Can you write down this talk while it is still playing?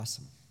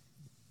Awesome.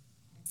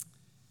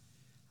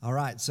 All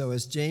right, so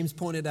as James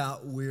pointed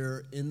out,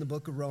 we're in the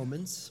book of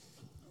Romans,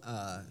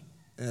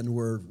 and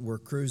we're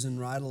cruising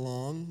right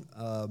along.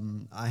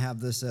 I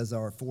have this as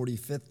our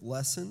 45th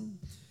lesson,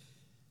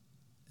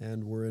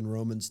 and we're in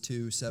Romans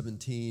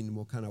 2:17.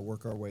 We'll kind of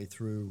work our way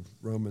through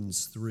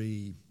Romans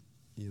 3,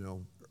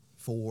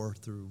 4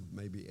 through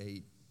maybe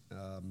 8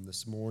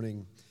 this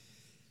morning.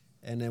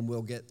 And then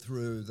we'll get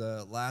through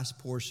the last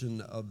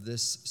portion of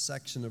this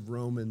section of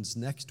Romans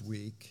next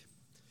week.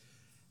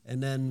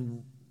 And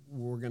then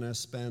we're going to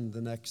spend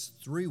the next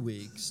 3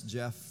 weeks.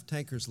 Jeff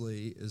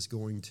Tankersley is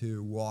going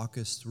to walk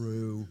us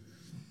through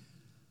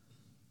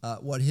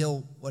what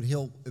he'll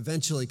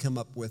eventually come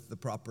up with the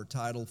proper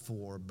title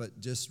for,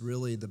 but just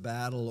really the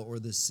battle or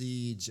the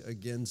siege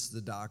against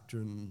the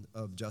doctrine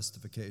of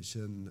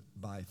justification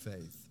by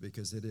faith,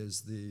 because it is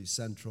the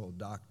central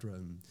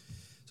doctrine.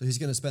 So he's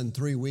going to spend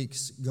 3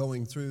 weeks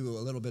going through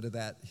a little bit of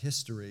that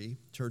history,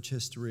 church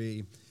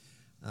history,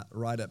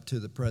 right up to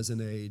the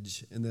present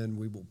age, and then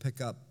we will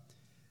pick up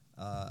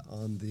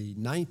on the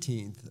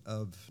 19th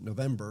of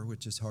November,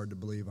 which is hard to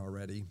believe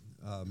already,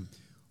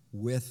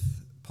 with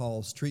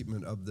Paul's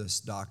treatment of this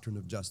doctrine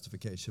of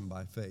justification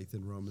by faith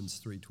in Romans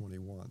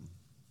 3:21.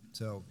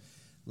 So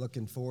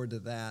looking forward to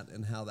that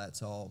and how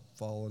that's all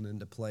fallen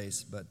into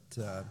place. But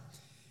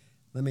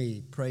let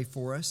me pray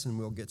for us and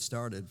we'll get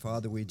started.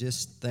 Father, we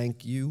just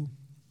thank you.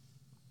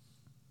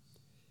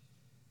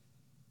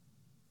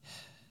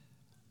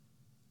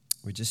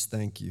 We just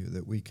thank you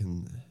that we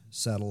can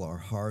settle our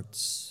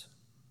hearts,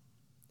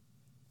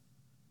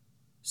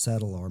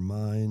 settle our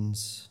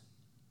minds,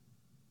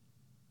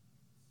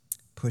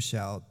 push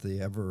out the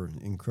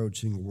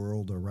ever-encroaching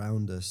world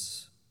around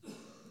us.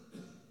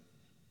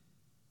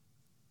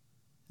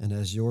 And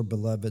as your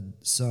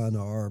beloved Son,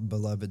 our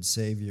beloved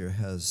Savior,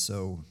 has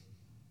so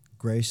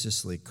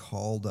graciously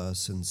called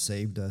us and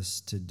saved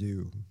us to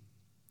do,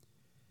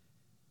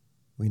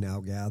 we now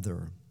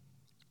gather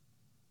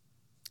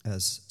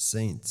as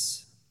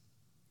saints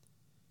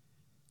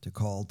to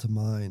call to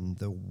mind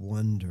the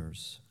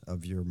wonders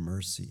of your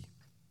mercy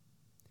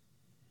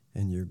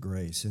and your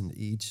grace in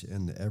each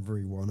and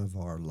every one of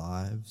our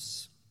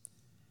lives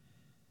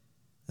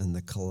and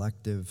the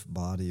collective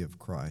body of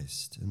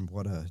Christ. And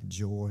what a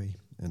joy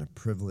and a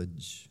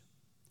privilege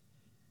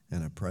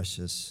and a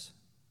precious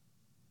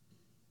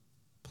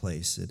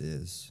place it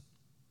is.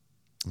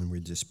 And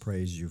we just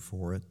praise you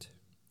for it.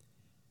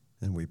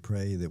 And we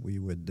pray that we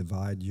would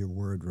divide your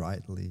word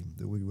rightly,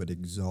 that we would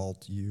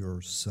exalt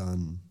your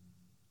Son,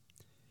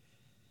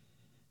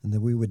 and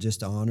that we would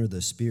just honor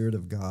the Spirit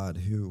of God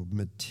who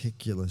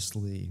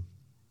meticulously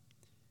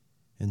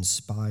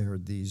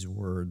inspired these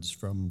words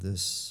from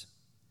this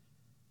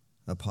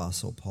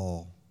Apostle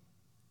Paul,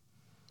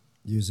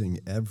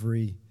 using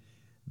every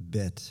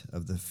bit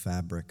of the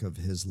fabric of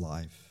his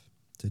life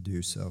to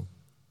do so.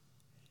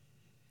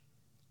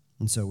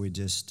 And so we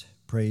just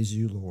praise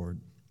you, Lord,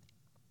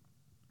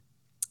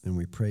 and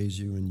we praise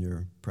you in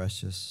your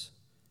precious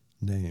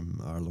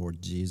name, our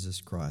Lord Jesus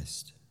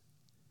Christ.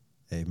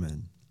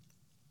 Amen.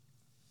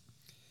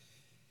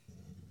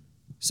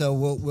 So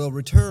we'll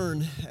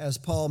return as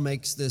Paul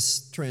makes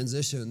this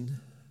transition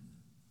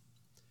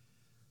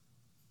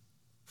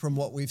from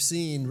what we've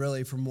seen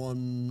really from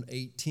Romans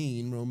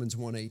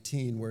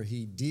 1:18, where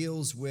he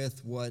deals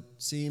with what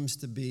seems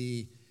to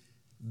be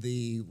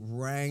the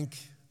rank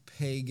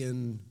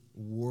pagan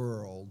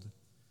world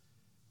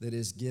that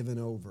is given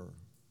over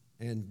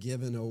and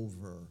given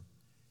over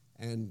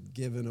and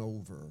given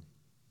over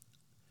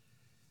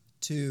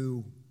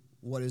to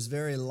what is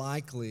very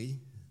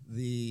likely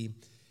the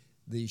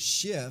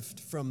shift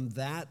from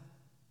that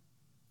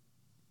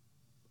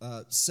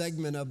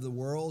segment of the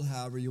world,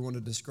 however you want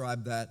to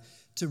describe that,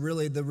 to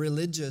really the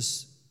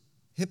religious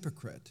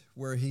hypocrite,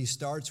 where he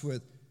starts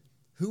with,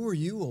 who are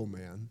you, O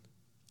man,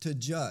 to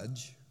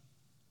judge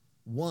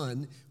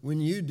one when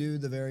you do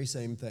the very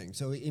same thing?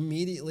 So he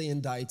immediately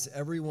indicts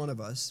every one of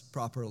us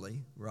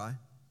properly, right?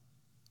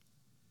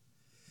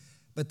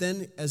 But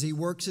then as he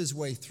works his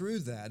way through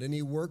that, and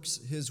he works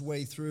his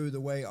way through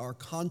the way our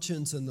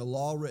conscience and the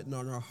law written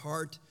on our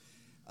heart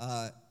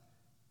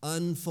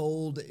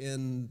unfold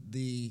in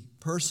the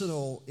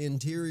personal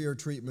interior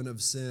treatment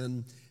of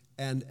sin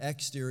and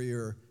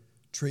exterior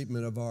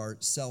treatment of our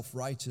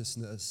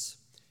self-righteousness,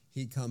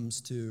 he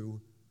comes to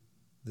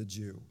the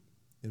Jew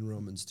in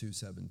Romans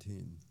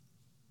 2:17.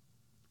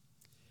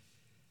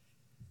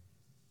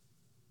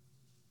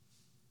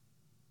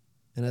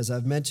 And as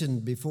I've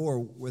mentioned before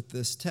with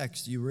this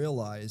text, you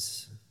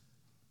realize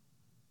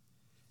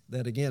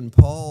that, again,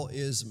 Paul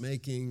is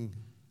making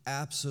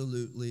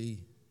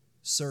absolutely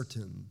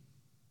certain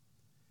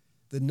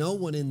that no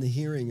one in the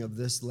hearing of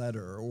this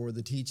letter or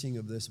the teaching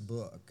of this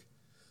book,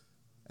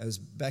 as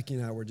Becky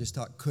and I were just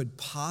talking, could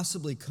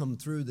possibly come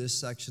through this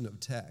section of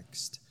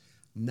text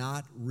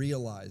not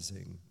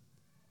realizing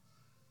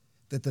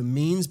that the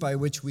means by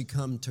which we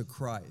come to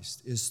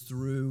Christ is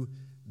through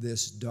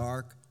this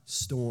dark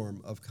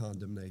storm of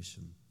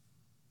condemnation.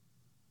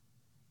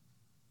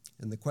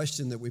 And the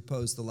question that we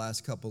posed the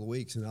last couple of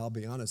weeks, and I'll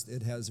be honest,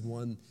 it has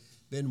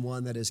been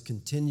one that has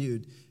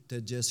continued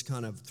to just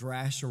kind of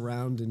thrash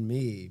around in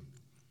me,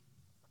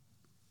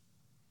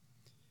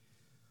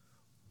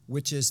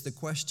 which is the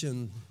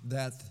question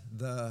that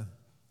the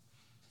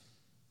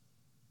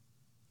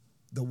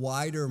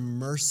wider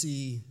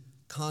mercy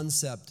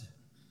concept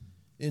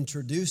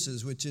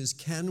introduces, which is,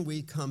 can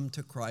we come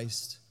to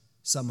Christ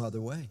some other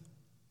way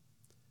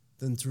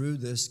than through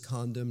this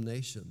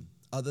condemnation,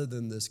 other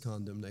than this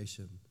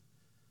condemnation?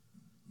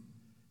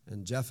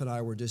 And Jeff and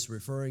I were just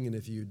referring, and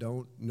if you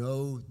don't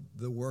know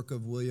the work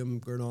of William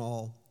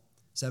Gurnall,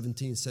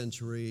 17th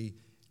century,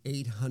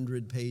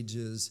 800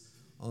 pages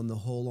on the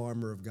whole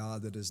armor of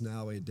God that is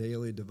now a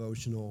daily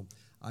devotional,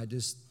 I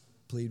just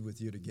plead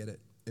with you to get it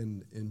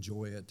and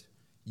enjoy it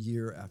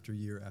year after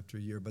year after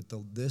year. But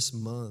this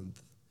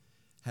month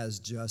has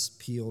just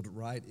peeled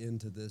right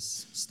into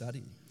this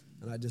study.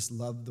 And I just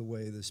love the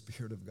way the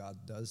Spirit of God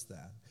does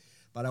that.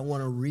 But I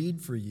want to read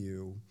for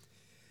you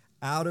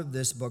out of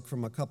this book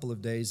from a couple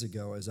of days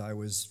ago as I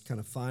was kind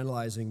of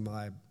finalizing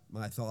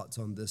my thoughts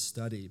on this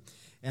study.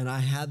 And I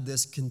had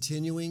this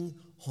continuing,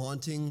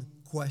 haunting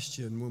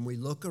question when we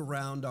look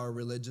around our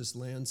religious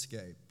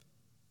landscape.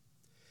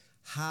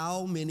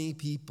 How many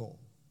people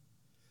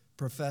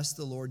profess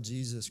the Lord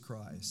Jesus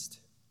Christ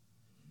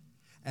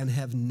and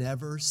have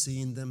never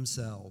seen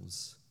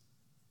themselves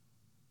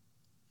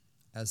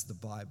as the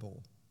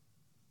Bible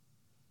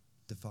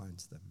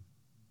defines them,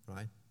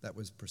 right? That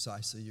was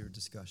precisely your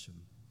discussion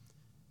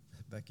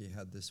Becky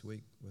had this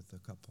week with a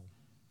couple.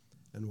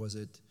 And was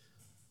it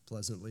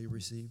pleasantly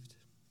received?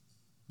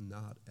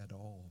 Not at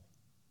all.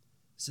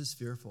 This is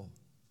fearful.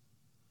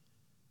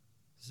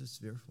 This is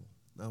fearful.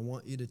 I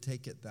want you to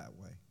take it that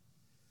way.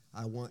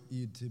 I want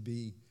you to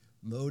be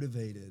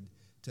motivated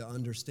to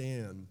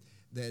understand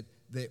that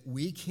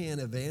we can't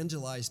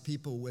evangelize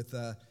people with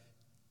a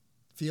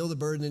feel the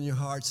burden in your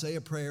heart, say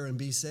a prayer, and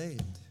be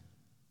saved.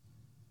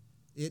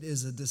 It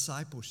is a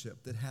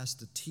discipleship that has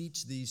to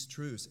teach these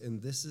truths, and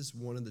this is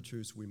one of the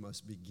truths we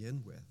must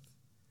begin with,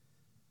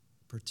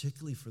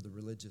 particularly for the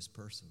religious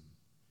person,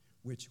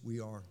 which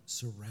we are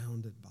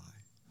surrounded by,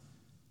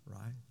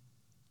 right?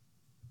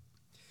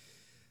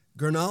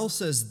 Gurnall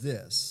says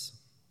this: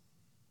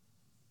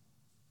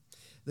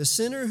 the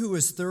sinner who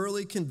is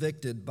thoroughly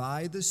convicted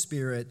by the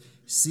Spirit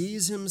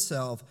sees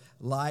himself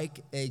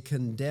like a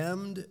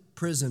condemned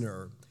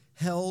prisoner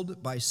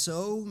held by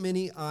so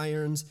many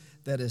irons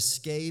that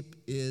escape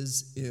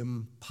is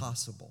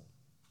impossible.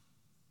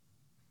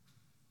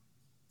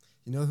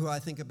 You know who I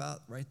think about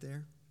right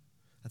there?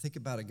 I think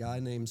about a guy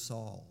named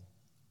Saul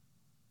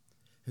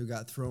who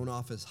got thrown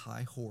off his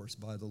high horse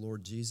by the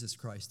Lord Jesus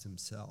Christ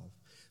himself,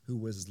 who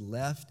was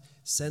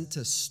sent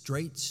to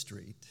Straight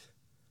Street,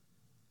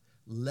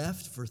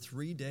 left for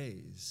 3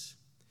 days,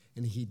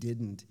 and he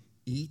didn't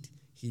eat,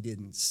 he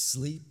didn't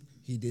sleep,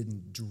 he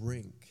didn't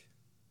drink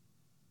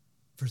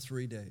for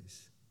 3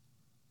 days.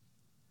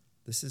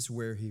 This is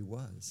where he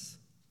was,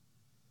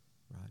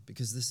 right?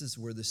 Because this is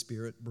where the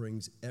Spirit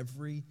brings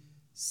every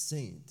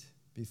saint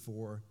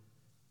before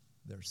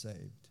they're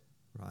saved,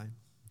 right?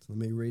 So let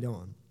me read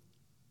on.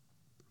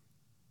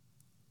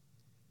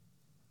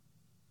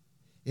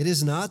 It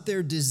is not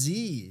their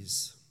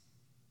disease,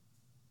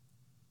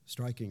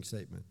 striking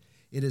statement.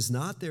 It is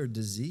not their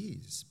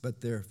disease,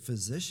 but their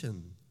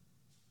physician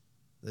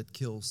that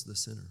kills the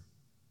sinner.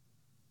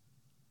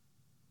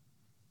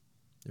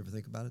 You ever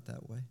think about it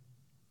that way?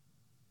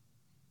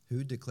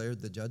 Who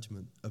declared the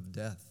judgment of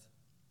death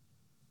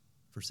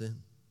for sin?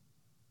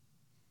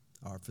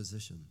 Our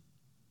physician,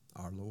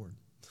 our Lord,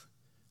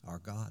 our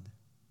God,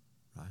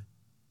 right?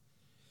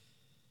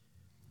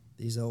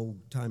 These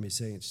old-timey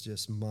saints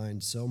just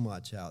mind so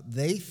much out.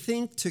 They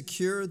think to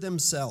cure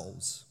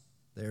themselves.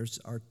 There's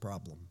our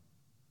problem.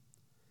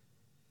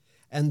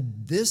 And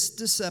this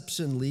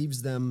deception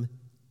leaves them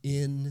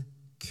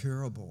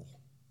incurable.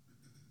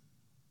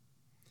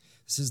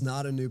 This is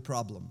not a new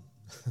problem.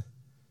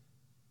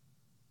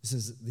 This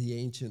is the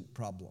ancient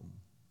problem.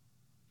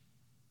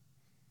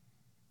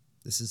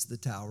 This is the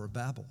Tower of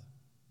Babel.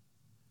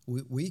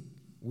 We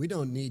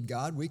don't need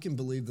God. We can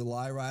believe the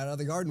lie right out of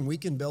the garden. We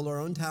can build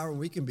our own tower, and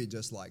we can be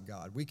just like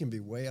God. We can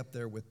be way up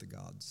there with the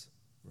gods,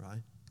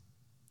 right?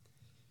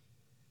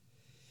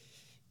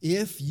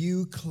 If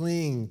you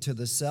cling to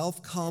the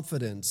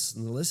self-confidence,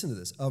 and listen to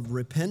this, of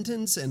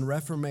repentance and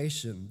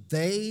reformation,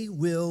 they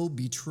will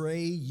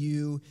betray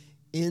you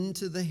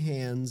into the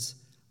hands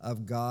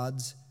of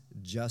God's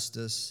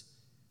justice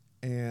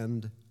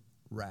and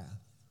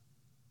wrath.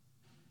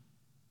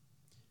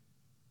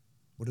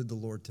 What did the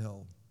Lord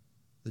tell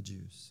the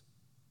Jews?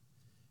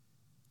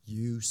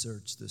 You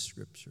search the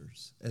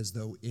Scriptures as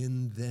though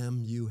in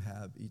them you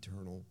have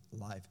eternal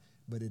life,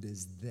 but it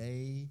is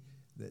they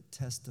that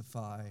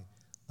testify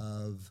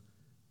of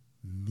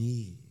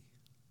me.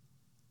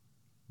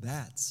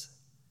 That's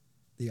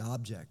the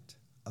object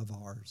of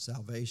our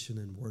salvation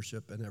and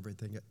worship and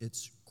everything.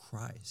 It's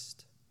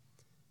Christ,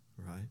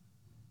 right?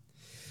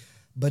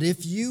 But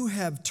if you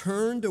have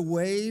turned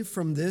away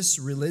from this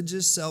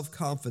religious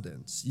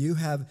self-confidence, you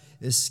have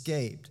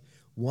escaped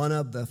one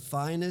of the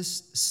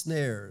finest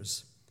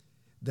snares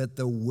that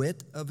the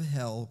wit of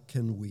hell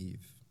can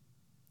weave.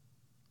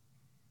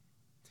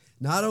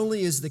 Not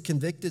only is the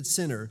convicted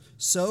sinner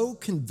so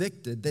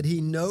convicted that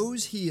he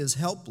knows he is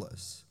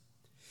helpless,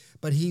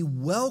 but he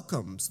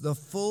welcomes the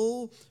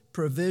full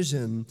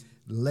provision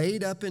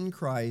laid up in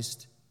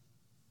Christ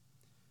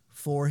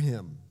for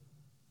him.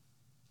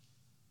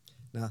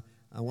 Now,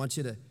 I want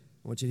you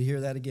to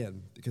hear that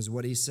again, because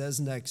what he says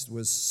next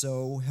was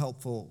so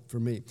helpful for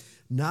me.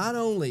 Not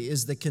only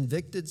is the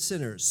convicted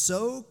sinner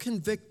so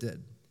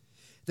convicted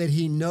that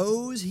he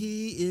knows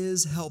he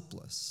is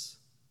helpless,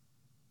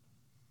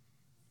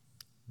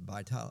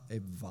 a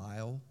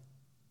vile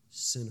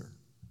sinner,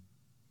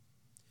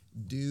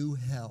 due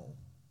hell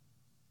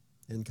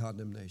and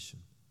condemnation,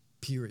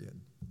 period,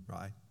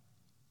 right?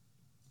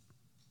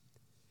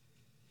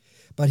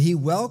 But he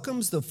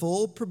welcomes the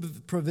full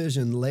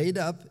provision laid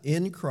up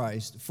in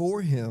Christ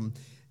for him.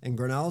 And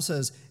Grinnell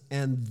says,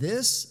 and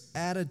this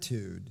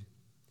attitude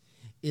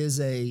is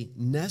a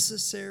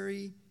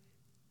necessary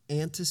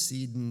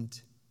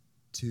antecedent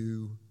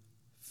to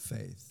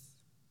faith.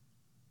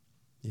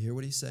 You hear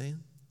what he's saying?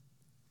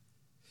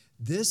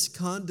 This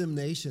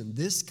condemnation,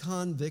 this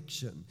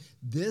conviction,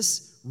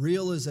 this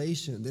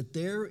realization that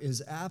there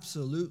is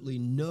absolutely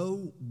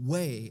no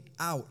way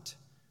out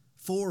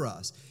for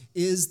us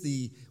is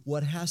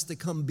what has to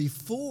come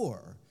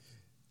before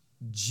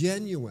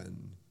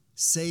genuine,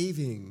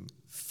 saving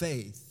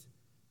faith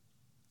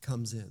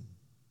comes in.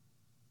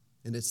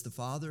 And it's the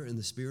Father and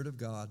the Spirit of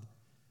God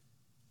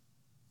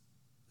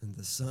and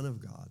the Son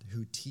of God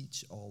who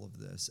teach all of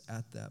this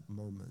at that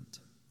moment,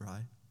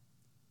 right?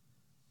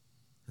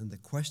 And the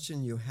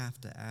question you have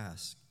to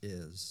ask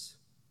is,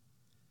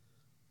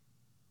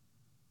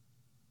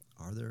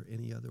 are there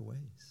any other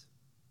ways?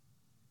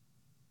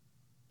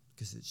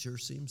 Because it sure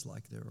seems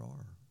like there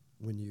are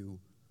when you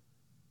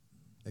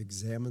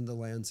examine the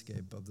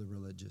landscape of the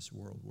religious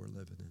world we're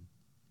living in.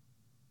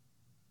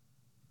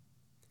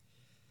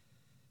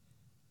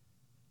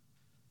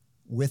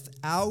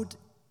 Without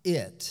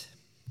it,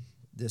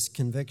 this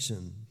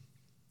conviction,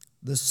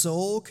 the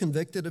soul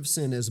convicted of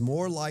sin is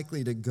more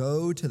likely to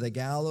go to the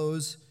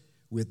gallows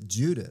with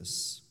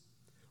Judas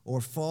or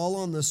fall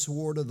on the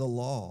sword of the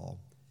law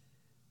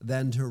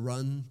than to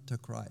run to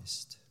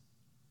Christ.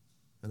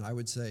 And I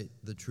would say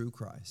the true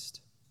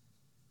Christ,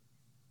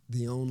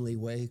 the only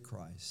way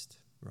Christ,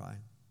 right?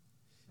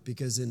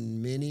 Because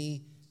in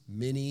many,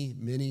 many,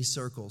 many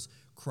circles,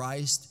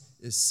 Christ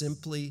is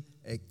simply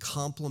a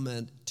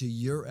complement to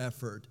your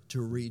effort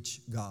to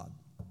reach God.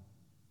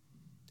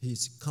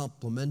 He's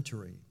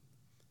complementary.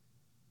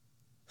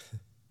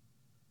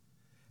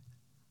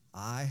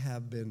 I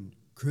have been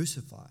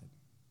crucified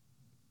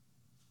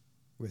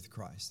with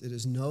Christ. It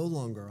is no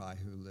longer I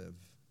who live,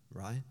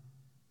 right?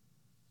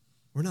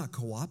 We're not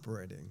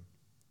cooperating.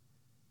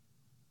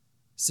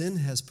 Sin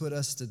has put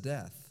us to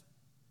death.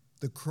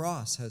 The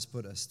cross has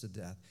put us to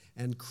death.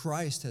 And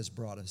Christ has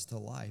brought us to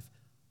life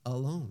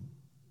alone,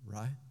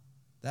 right?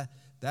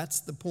 That's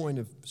the point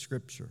of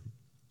Scripture.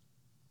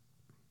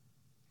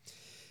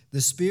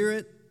 The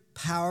Spirit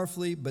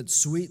powerfully but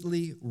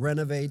sweetly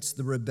renovates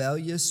the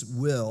rebellious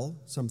will,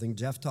 something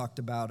Jeff talked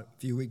about a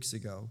few weeks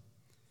ago,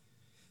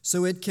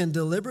 so it can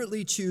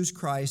deliberately choose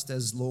Christ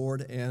as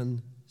Lord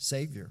and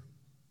Savior.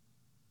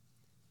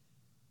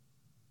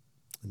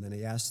 And then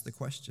he asks the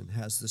question,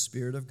 has the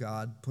Spirit of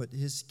God put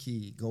his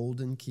key,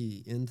 golden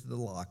key, into the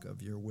lock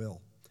of your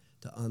will,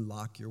 to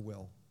unlock your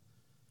will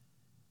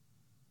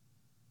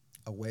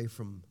away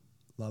from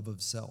love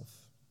of self,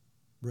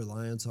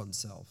 reliance on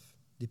self,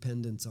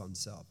 dependence on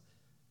self,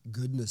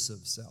 goodness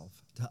of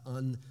self, to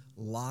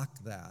unlock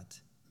that,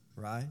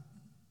 right?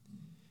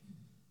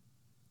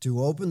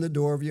 To open the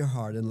door of your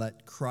heart and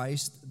let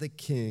Christ, the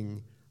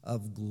King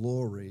of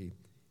glory,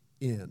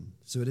 in.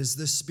 So it is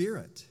the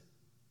Spirit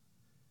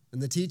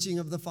and the teaching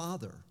of the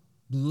Father.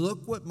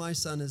 Look what my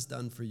Son has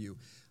done for you.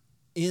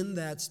 In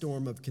that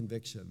storm of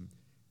conviction,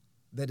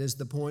 that is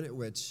the point at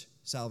which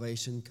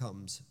salvation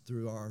comes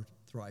through our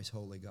thrice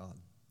holy God.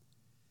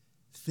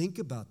 Think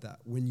about that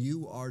when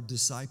you are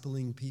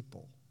discipling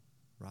people,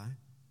 right?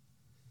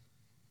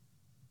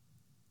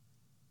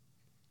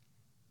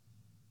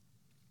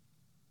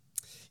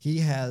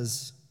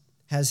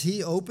 Has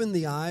he opened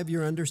the eye of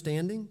your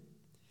understanding?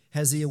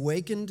 Has he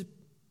awakened,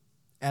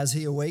 as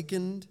he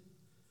awakened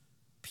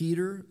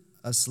Peter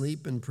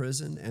asleep in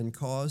prison and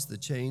caused the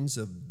chains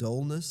of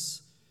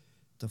dullness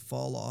to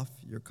fall off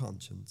your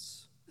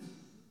conscience?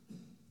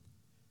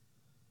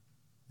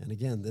 And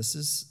again, this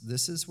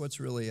is what's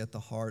really at the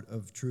heart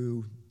of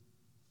true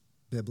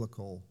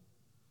biblical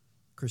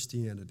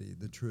Christianity,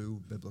 the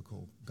true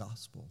biblical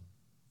gospel.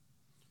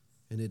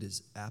 And it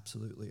is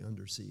absolutely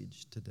under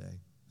siege today,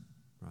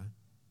 right?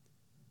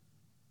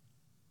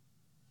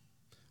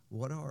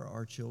 What are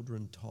our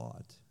children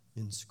taught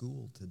in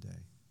school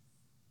today?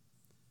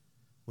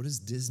 What is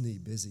Disney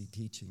busy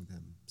teaching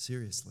them?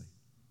 Seriously.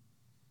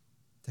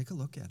 Take a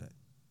look at it.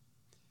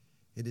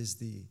 It is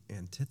the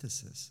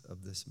antithesis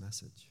of this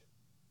message.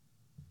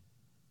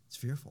 It's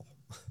fearful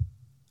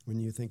when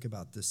you think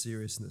about the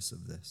seriousness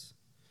of this.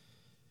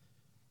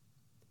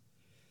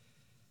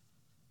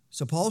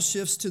 So Paul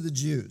shifts to the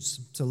Jews.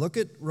 So look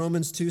at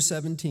Romans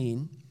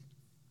 2:17,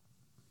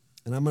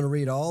 and I'm going to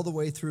read all the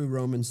way through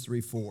Romans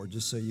 3:4,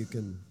 just so you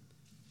can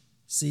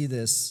see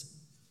this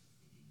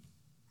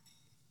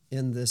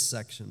in this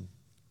section.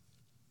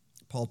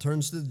 Paul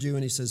turns to the Jew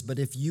and he says, "But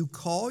if you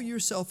call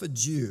yourself a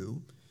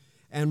Jew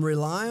and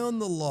rely on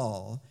the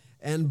law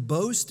and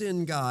boast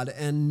in God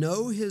and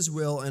know his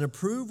will and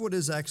approve what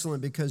is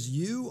excellent because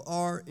you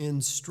are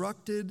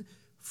instructed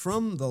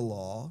from the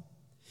law,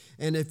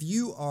 and if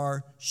you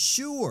are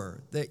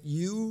sure that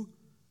you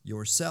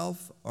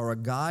yourself are a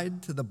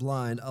guide to the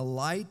blind, a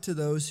light to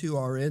those who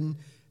are in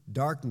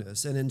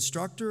darkness, an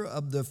instructor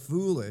of the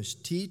foolish,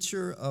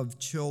 teacher of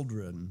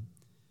children,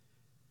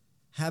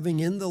 having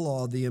in the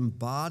law the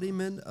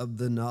embodiment of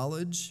the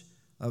knowledge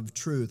of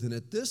truth." And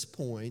at this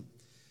point,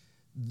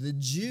 the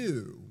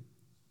Jew,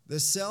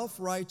 the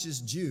self-righteous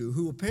Jew,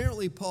 who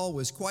apparently Paul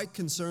was quite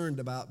concerned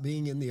about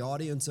being in the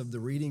audience of the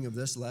reading of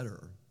this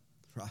letter,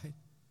 right?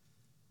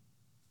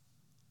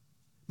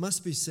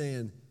 Must be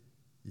saying,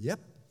 yep,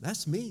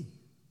 that's me.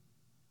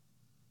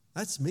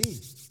 That's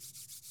me.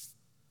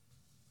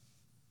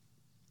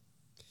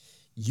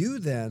 "You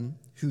then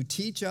who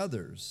teach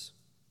others,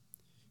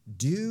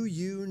 do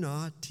you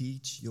not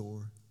teach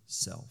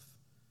yourself?"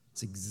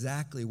 It's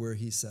exactly where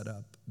he set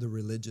up the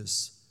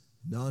religious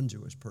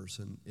non-Jewish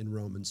person in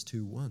Romans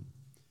 2:1.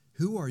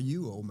 Who are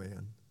you, O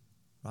man?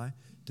 Right?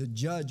 To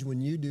judge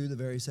when you do the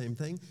very same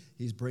thing.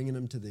 He's bringing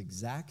them to the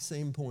exact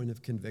same point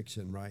of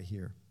conviction right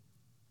here.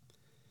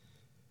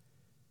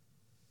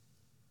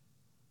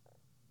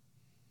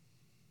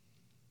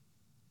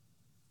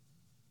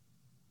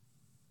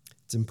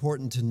 It's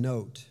important to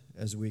note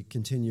as we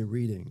continue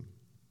reading,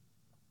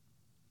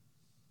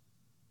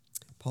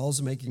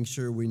 Paul's making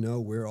sure we know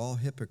we're all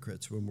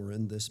hypocrites when we're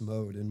in this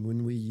mode. And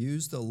when we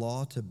use the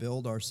law to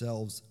build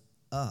ourselves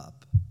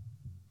up,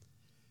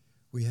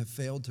 we have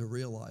failed to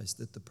realize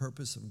that the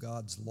purpose of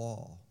God's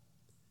law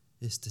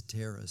is to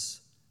tear us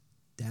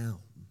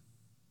down.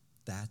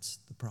 That's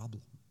the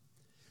problem.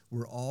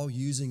 We're all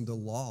using the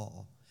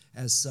law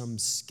as some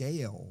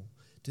scale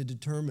to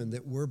determine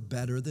that we're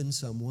better than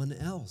someone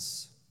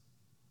else.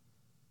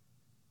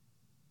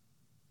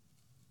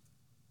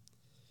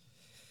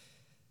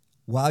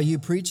 "While you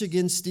preach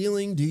against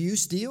stealing, do you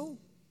steal?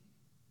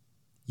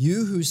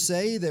 You who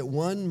say that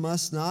one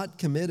must not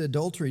commit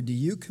adultery, do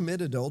you commit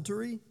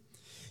adultery?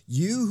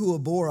 You who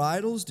abhor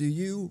idols, do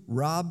you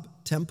rob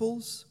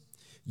temples?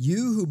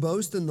 You who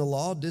boast in the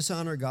law,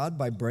 dishonor God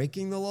by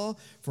breaking the law?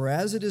 For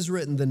as it is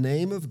written, the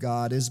name of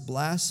God is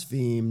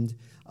blasphemed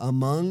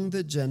among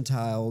the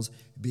Gentiles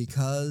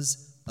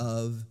because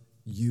of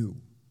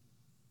you."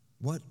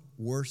 What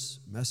worse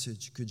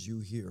message could you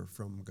hear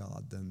from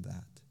God than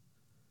that?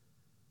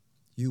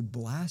 You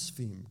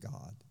blaspheme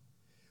God.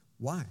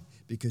 Why?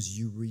 Because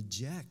you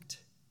reject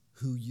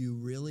who you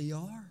really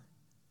are.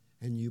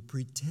 And you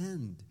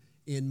pretend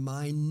in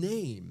my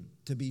name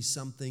to be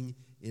something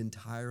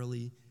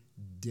entirely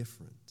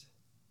different.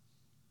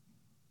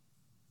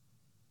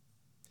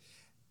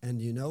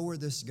 And you know where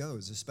this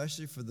goes,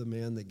 especially for the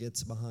man that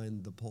gets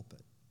behind the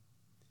pulpit.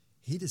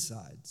 He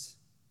decides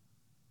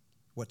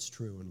what's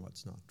true and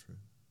what's not true.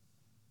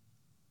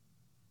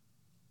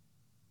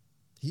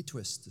 He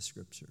twists the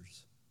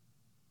scriptures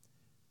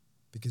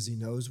because he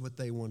knows what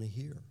they want to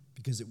hear,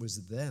 because it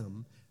was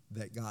them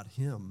that got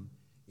him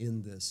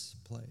in this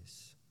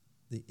place.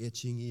 The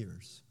itching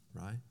ears,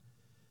 right?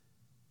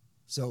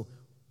 So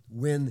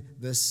when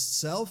the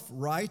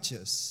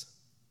self-righteous,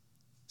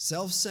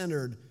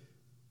 self-centered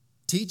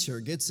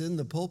teacher gets in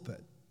the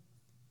pulpit,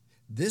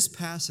 this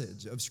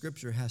passage of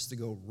Scripture has to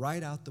go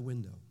right out the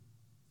window.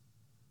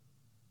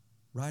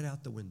 Right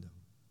out the window.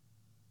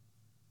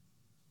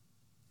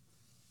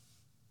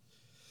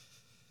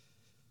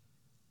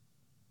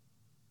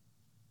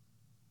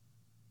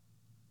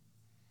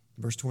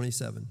 Verse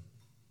 25.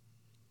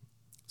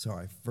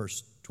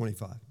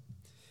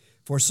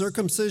 "For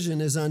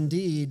circumcision is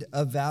indeed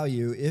of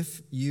value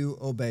if you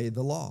obey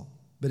the law.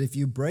 But if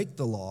you break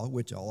the law,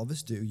 which all of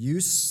us do,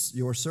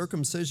 your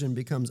circumcision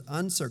becomes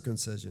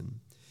uncircumcision.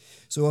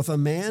 So if a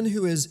man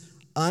who is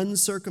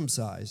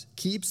uncircumcised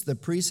keeps the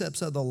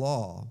precepts of the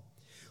law,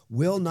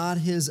 will not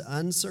his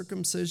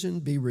uncircumcision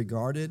be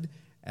regarded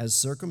as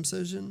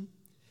circumcision?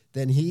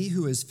 Then he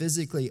who is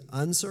physically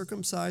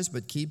uncircumcised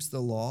but keeps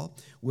the law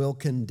will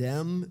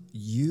condemn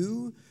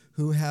you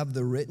who have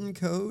the written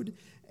code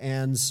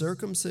and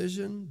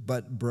circumcision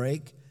but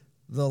break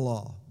the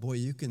law." Boy,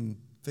 you can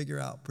figure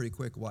out pretty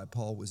quick why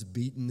Paul was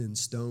beaten and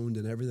stoned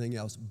and everything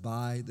else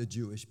by the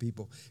Jewish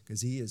people,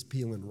 because he is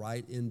peeling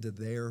right into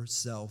their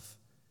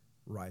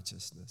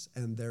self-righteousness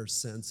and their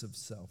sense of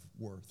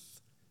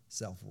self-worth,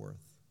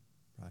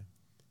 right?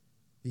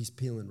 He's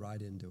peeling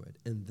right into it.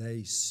 And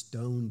they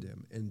stoned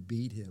him and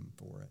beat him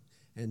for it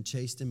and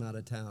chased him out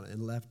of town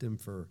and left him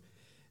for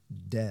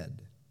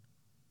dead.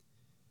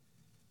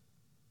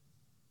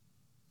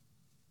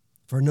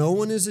 For no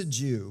one is a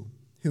Jew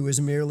who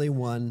is merely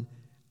one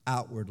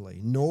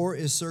outwardly, nor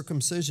is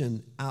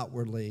circumcision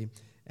outwardly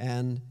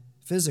and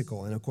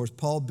physical. And of course,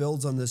 Paul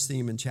builds on this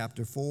theme in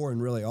chapter 4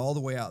 and really all the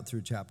way out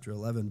through chapter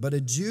 11. But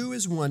a Jew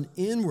is one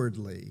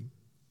inwardly,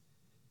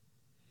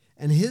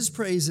 and his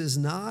praise is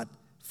not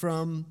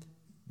from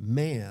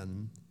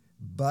man,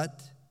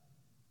 but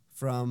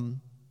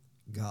from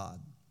God.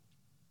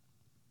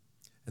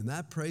 And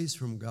that praise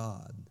from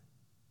God,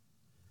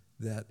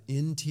 that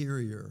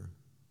interior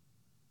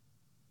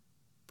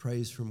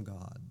praise from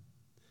God,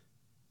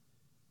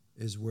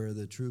 is where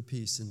the true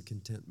peace and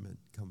contentment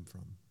come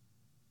from.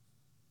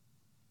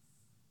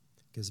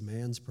 Because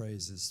man's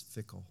praise is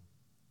fickle.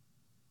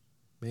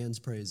 Man's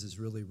praise is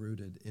really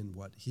rooted in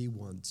what he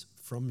wants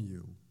from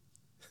you.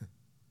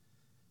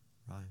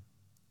 Right?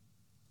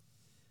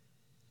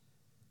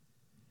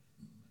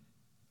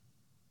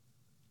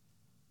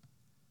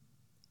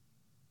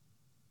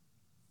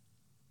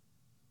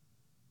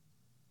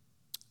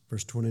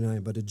 Verse 29,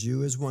 but a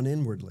Jew is one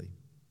inwardly,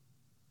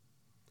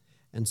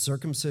 and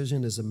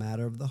circumcision is a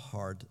matter of the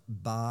heart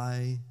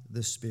by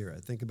the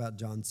Spirit. Think about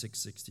John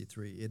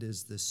 6:63. It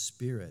is the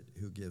Spirit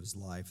who gives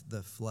life.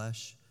 The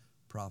flesh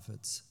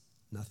profits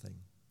nothing.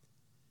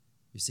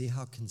 You see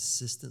how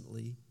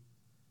consistently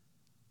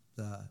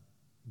the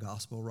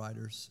gospel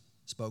writers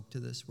spoke to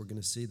this? We're going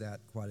to see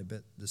that quite a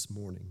bit this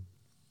morning.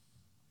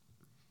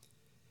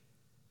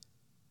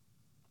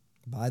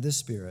 By the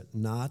Spirit,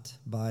 not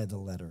by the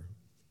letter.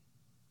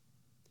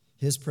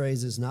 His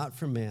praise is not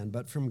from man,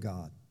 but from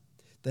God.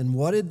 Then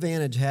what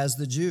advantage has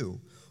the Jew?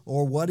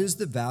 Or what is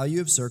the value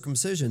of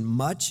circumcision?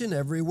 Much in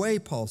every way,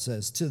 Paul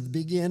says. To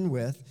begin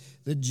with,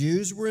 the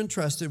Jews were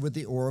entrusted with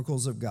the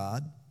oracles of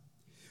God.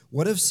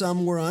 What if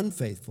some were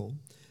unfaithful?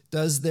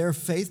 Does their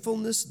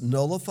faithfulness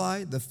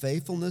nullify the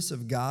faithfulness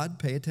of God?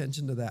 Pay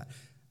attention to that.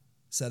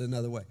 Said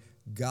another way,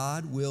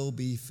 God will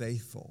be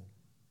faithful,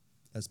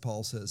 as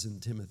Paul says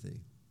in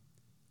Timothy.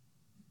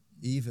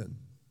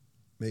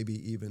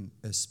 Maybe even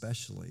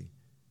especially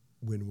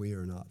when we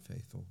are not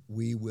faithful.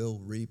 We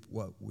will reap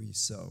what we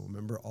sow.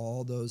 Remember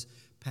all those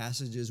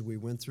passages we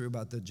went through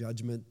about the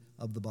judgment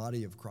of the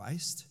body of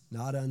Christ?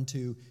 Not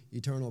unto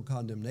eternal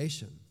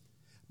condemnation,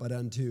 but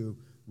unto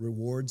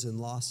rewards and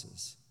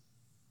losses.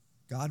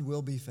 God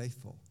will be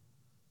faithful,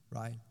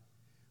 right?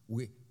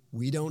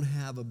 We don't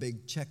have a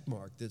big check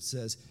mark that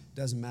says,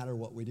 doesn't matter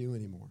what we do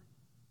anymore.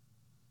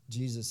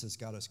 Jesus has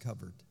got us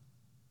covered.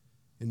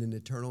 In an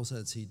eternal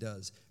sense, he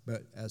does.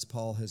 But as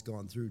Paul has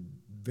gone through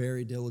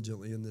very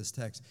diligently in this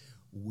text,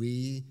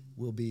 we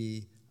will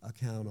be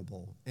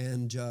accountable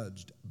and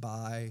judged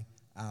by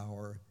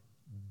our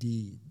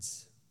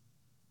deeds.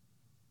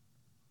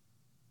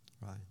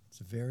 Right? It's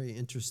a very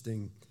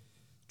interesting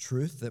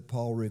truth that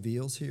Paul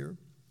reveals here.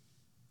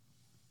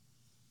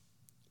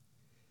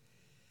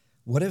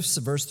 What if,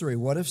 verse 3,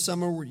 what if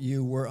some of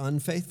you were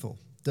unfaithful?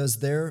 Does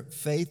their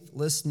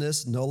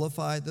faithlessness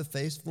nullify the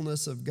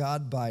faithfulness of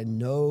God? By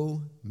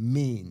no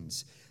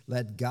means.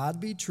 Let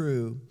God be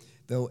true,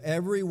 though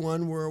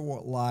everyone were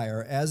a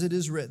liar, as it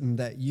is written,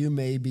 that you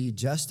may be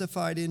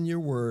justified in your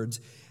words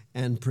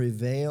and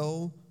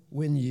prevail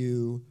when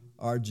you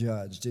are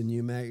judged. And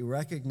you may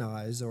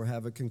recognize or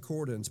have a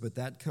concordance, but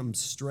that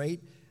comes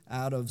straight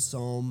out of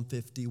Psalm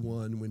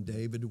 51 when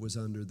David was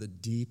under the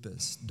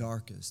deepest,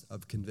 darkest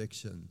of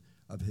conviction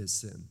of his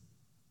sin.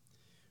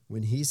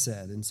 When he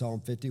said in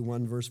Psalm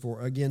 51, verse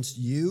 4, against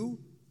you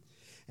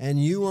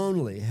and you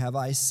only have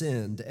I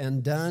sinned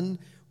and done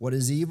what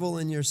is evil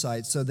in your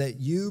sight, so that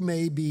you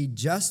may be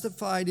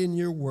justified in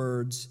your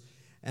words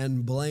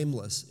and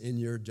blameless in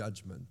your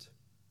judgment.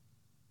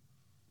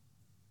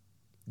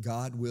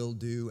 God will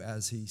do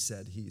as he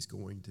said he's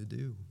going to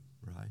do,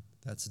 right?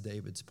 That's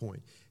David's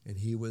point. And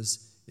he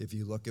was, if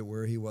you look at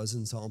where he was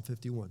in Psalm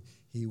 51,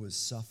 he was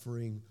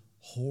suffering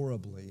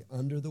horribly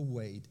under the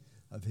weight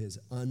of his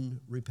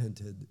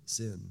unrepented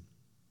sin.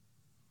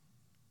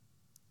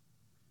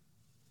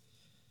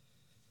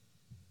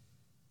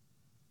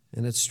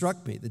 And it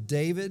struck me that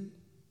David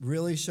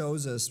really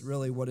shows us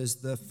really what is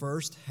the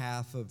first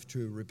half of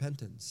true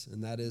repentance,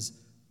 and that is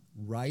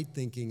right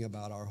thinking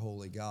about our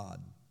holy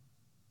God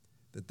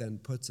that then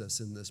puts us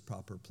in this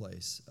proper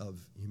place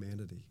of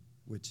humanity,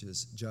 which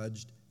is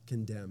judged,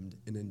 condemned,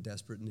 and in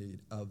desperate need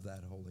of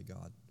that holy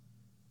God,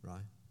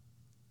 right?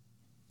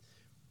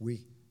 We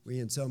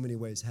in so many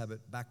ways have it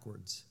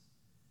backwards.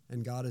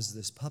 And God is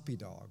this puppy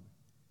dog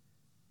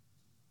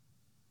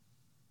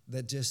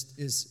that just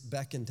is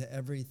beckoned to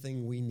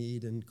everything we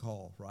need and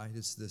call, right?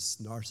 It's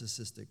this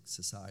narcissistic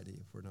society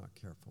if we're not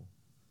careful.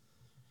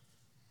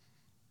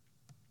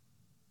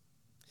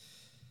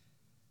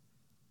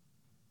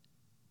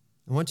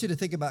 I want you to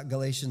think about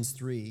Galatians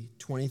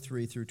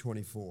 3:23 through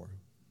 24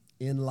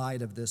 in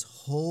light of this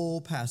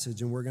whole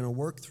passage. And we're going to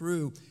work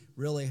through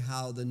really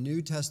how the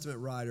New Testament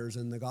writers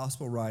and the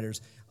gospel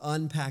writers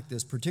unpack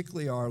this,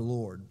 particularly our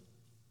Lord.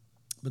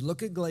 But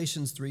look at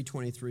Galatians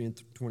 3:23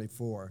 and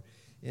 24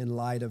 in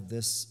light of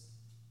this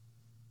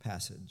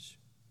passage.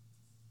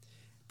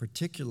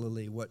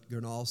 Particularly what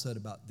Gernal said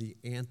about the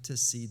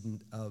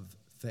antecedent of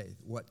faith.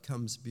 What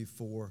comes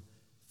before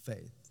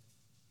faith?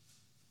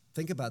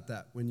 Think about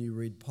that when you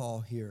read Paul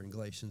here in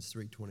Galatians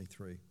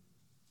 3:23.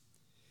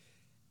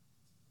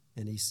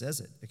 And he says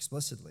it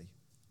explicitly.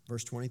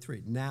 Verse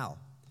 23. Now,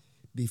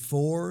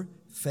 before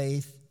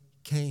faith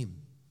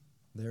came.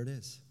 There it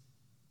is.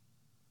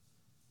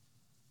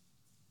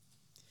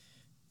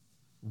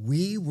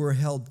 We were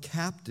held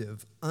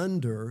captive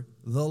under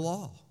the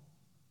law,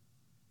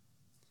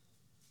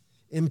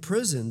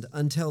 imprisoned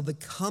until the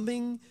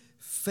coming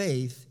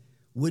faith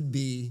would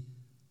be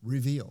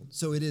revealed.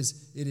 So it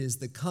is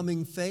the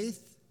coming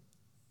faith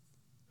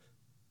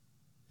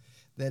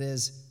that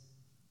is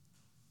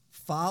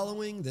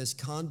following this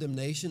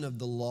condemnation of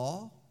the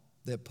law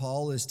that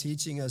Paul is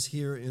teaching us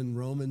here in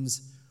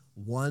Romans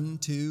 1,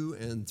 2,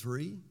 and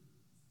 3.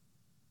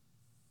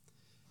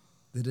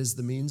 That is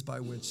the means by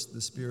which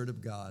the Spirit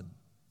of God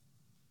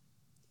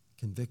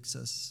convicts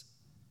us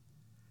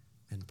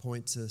and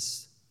points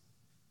us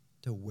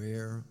to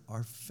where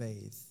our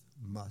faith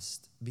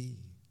must be.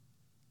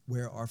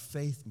 Where our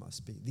faith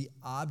must be. The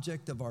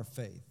object of our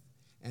faith.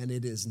 And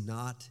it is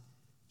not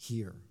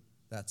here.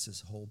 That's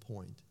his whole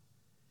point.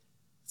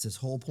 It's his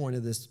whole point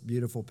of this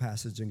beautiful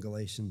passage in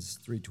Galatians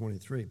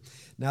 3:23.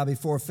 Now,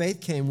 before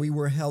faith came, we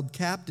were held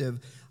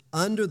captive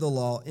under the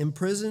law,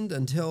 imprisoned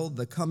until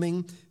the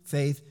coming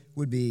faith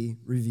would be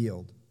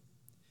revealed.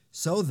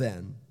 So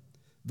then,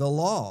 the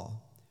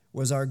law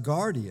was our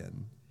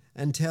guardian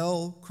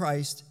until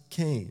Christ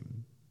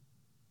came,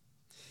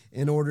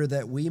 in order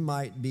that we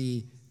might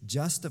be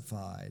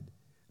justified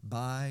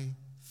by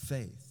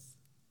faith,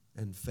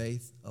 and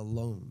faith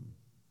alone,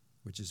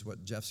 which is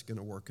what Jeff's going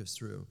to work us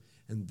through.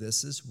 And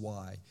this is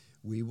why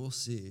we will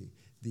see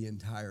the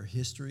entire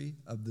history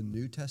of the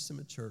New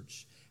Testament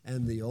church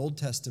and the Old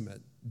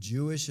Testament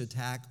Jewish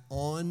attack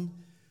on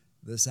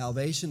the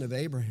salvation of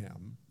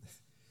Abraham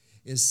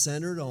is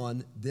centered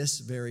on this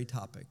very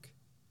topic.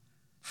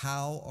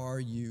 How are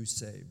you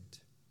saved?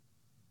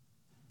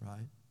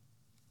 Right?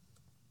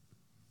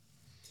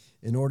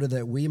 In order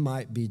that we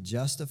might be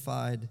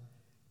justified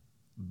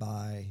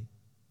by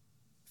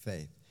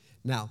faith.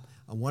 Now,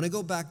 I want to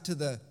go back to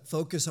the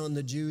focus on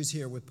the Jews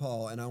here with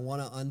Paul, and I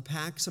want to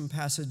unpack some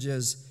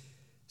passages,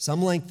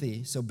 some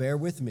lengthy, so bear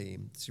with me.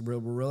 So we're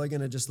really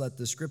going to just let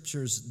the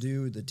scriptures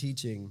do the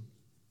teaching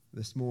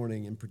this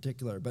morning in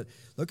particular. But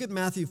look at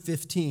Matthew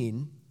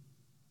 15.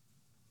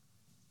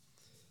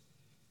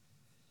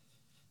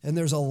 And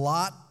there's a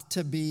lot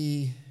to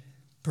be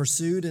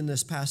pursued in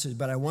this passage,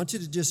 but I want you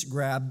to just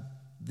grab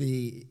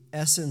the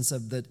essence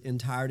of the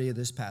entirety of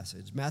this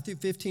passage. Matthew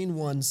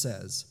 15:1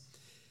 says,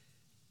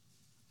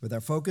 with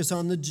our focus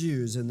on the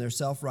Jews and their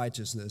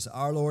self-righteousness,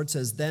 our Lord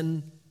says,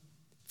 then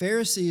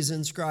Pharisees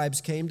and scribes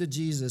came to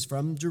Jesus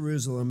from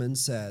Jerusalem and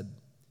said,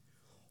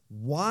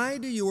 why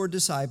do your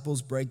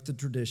disciples break the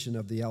tradition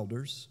of the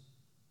elders?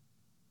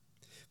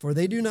 For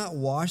they do not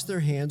wash their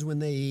hands when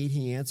they eat.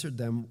 He answered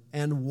them,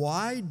 and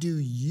why do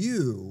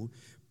you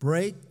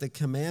break the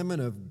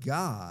commandment of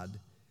God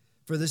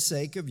for the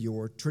sake of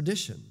your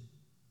tradition?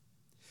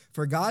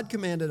 For God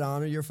commanded,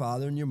 honor your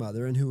father and your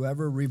mother, and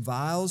whoever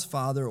reviles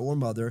father or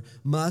mother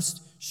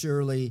must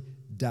surely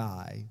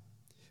die.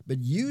 But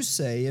you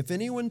say, if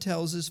anyone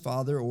tells his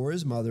father or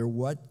his mother,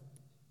 what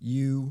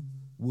you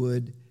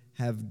would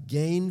have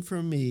gained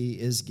from me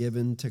is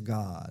given to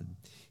God,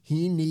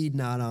 he need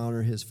not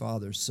honor his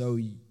father. So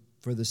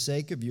for the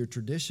sake of your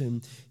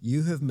tradition,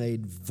 you have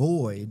made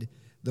void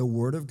the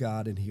word of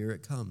God, and here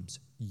it comes.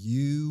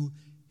 You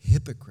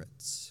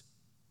hypocrites.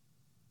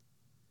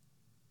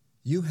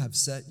 You have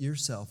set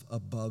yourself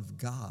above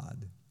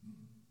God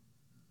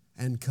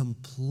and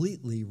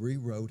completely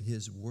rewrote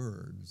his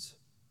words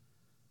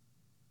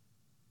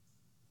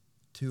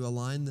to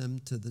align them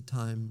to the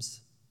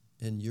times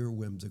and your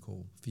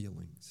whimsical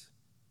feelings.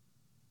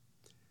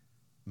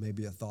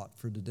 Maybe a thought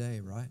for today,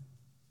 right?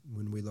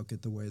 When we look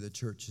at the way the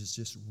church is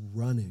just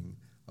running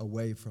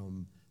away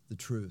from the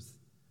truth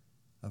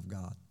of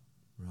God,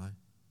 right?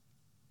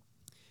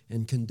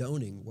 And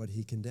condoning what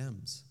he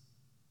condemns.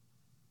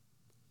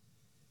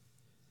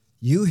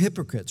 You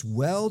hypocrites,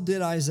 well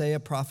did Isaiah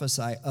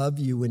prophesy of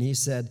you when he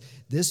said,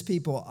 this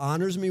people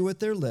honors me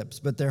with their lips,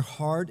 but their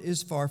heart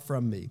is far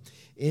from me.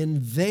 In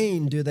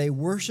vain do they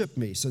worship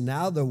me. So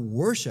now the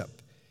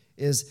worship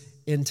is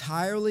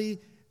entirely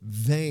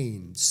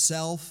vain,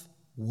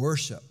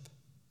 self-worship.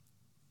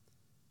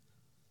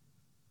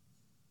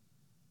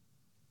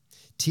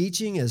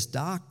 Teaching as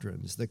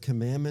doctrines the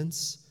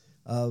commandments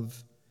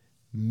of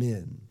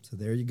men. So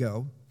there you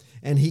go.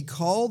 And he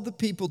called the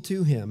people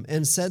to him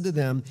and said to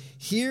them,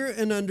 hear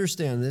and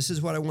understand. This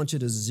is what I want you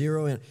to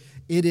zero in.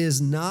 It is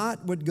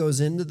not what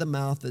goes into the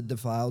mouth that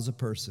defiles a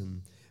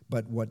person,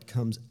 but what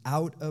comes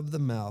out of the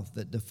mouth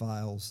that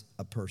defiles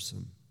a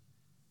person.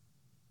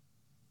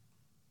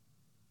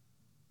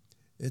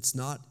 It's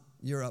not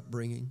your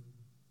upbringing,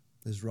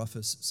 as rough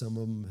as some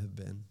of them have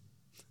been.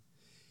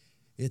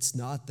 It's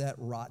not that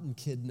rotten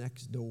kid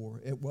next door.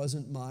 It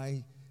wasn't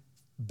my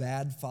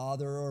bad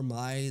father or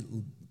my,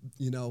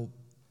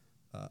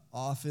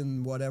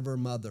 often whatever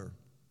mother.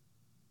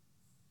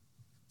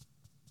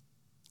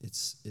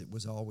 It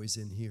was always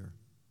in here.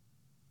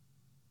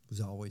 It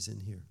was always in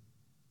here.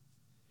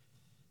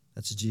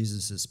 That's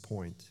Jesus'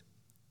 point.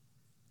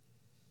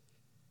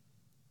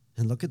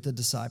 And look at the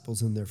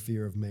disciples and their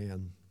fear of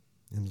man.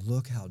 And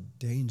look how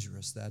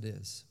dangerous that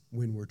is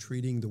when we're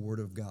treating the Word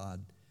of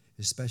God,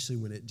 especially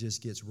when it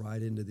just gets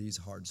right into these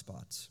hard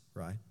spots,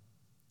 right?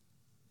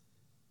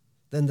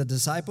 Then the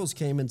disciples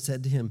came and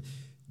said to him,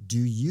 "Do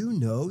you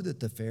know that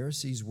the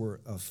Pharisees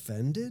were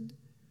offended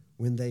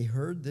when they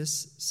heard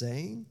this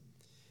saying?"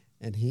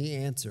 And he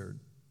answered,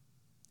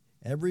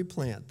 "Every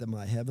plant that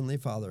my heavenly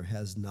Father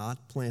has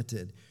not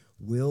planted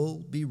will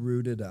be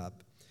rooted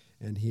up."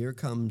 And here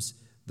comes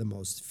the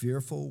most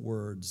fearful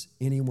words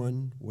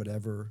anyone would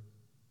ever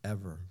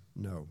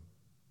know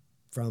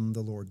from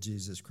the Lord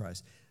Jesus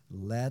Christ.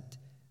 "Let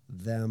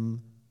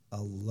them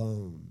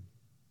alone.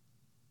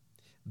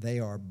 They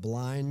are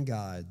blind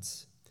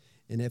guides.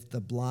 And if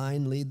the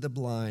blind lead the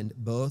blind,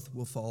 both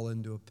will fall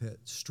into a pit."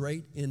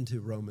 Straight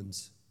into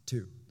Romans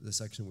 2, the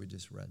section we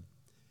just read,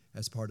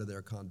 as part of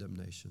their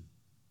condemnation.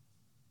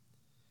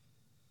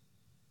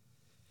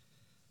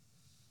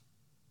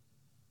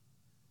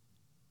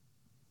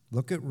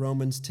 Look at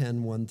Romans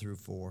 10, 1 through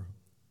 4.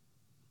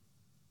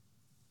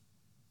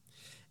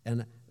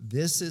 And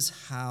this is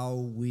how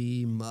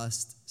we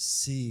must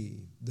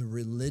see the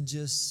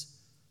religious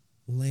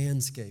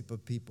landscape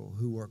of people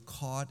who are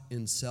caught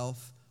in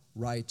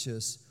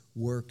self-righteous,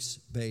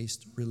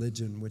 works-based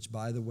religion, which,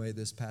 by the way,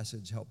 this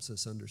passage helps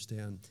us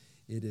understand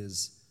it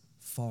is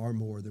far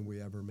more than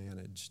we ever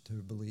managed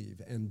to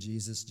believe. And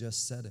Jesus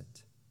just said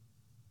it,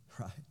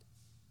 right?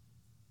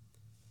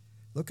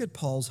 Look at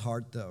Paul's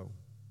heart, though.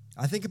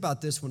 I think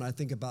about this when I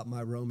think about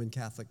my Roman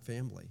Catholic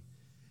family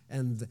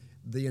and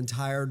the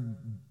entire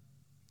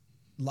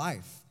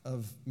life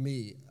of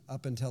me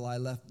up until I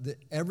left.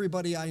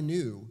 Everybody I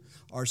knew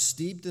are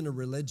steeped in a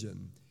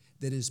religion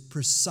that is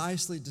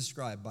precisely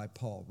described by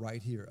Paul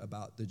right here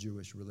about the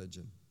Jewish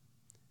religion.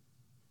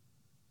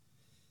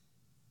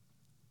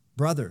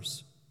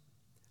 Brothers,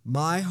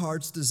 my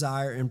heart's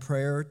desire and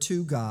prayer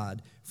to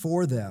God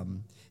for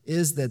them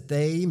is that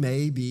they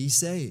may be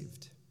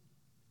saved.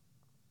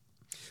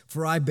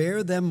 For I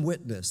bear them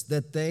witness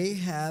that they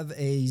have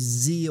a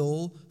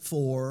zeal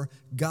for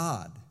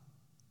God.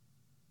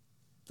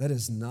 That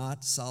is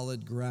not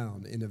solid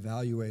ground in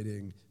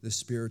evaluating the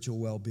spiritual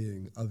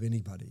well-being of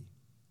anybody.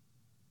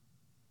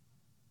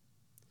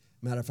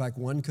 Matter of fact,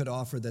 one could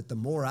offer that the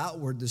more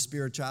outward the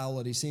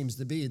spirituality seems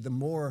to be, the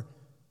more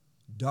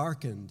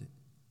darkened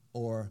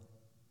or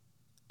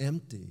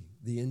empty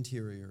the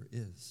interior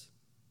is.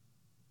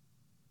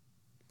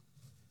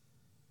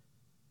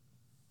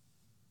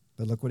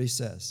 But look what he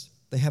says.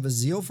 They have a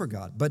zeal for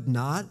God, but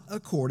not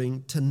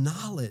according to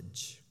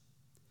knowledge.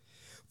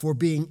 For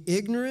being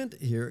ignorant,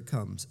 here it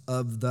comes,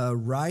 of the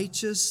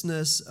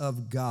righteousness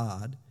of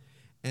God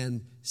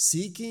and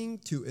seeking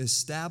to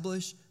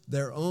establish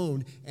their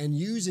own and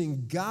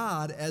using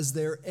God as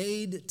their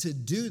aid to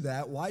do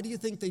that. Why do you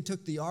think they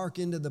took the ark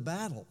into the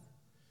battle?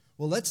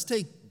 Well, let's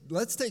take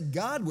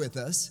God with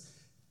us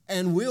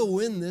and we'll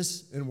win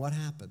this. And what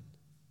happened?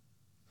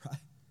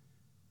 Right?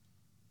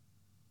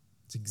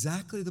 It's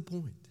exactly the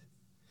point.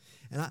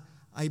 And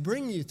I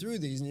bring you through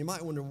these, and you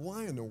might wonder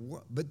why in the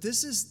world. But do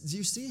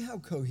you see how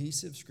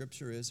cohesive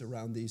Scripture is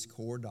around these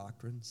core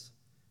doctrines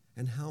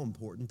and how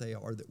important they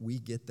are that we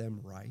get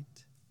them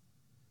right?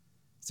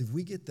 So if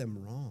we get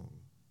them wrong,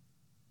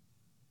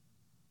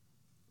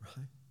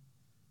 right,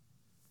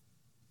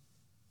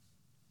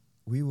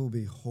 we will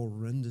be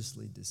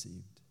horrendously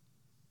deceived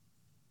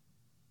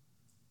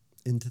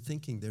into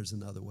thinking there's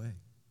another way.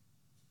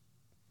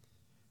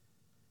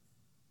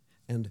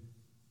 And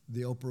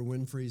the Oprah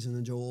Winfreys and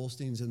the Joel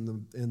Osteens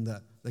and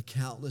the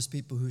countless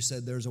people who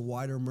said there's a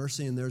wider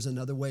mercy and there's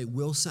another way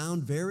will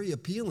sound very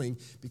appealing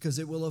because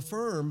it will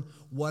affirm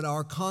what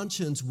our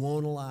conscience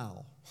won't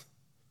allow.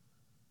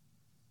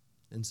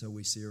 And so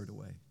we sear it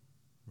away,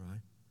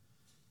 right?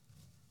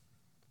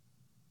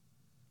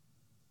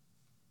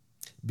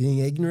 Being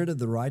ignorant of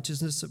the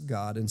righteousness of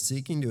God and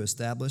seeking to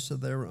establish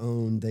of their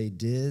own, they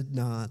did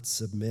not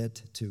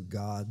submit to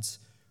God's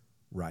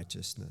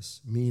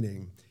righteousness,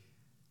 meaning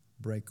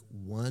break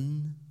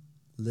one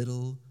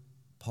little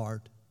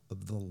part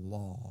of the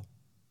law,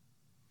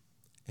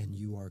 and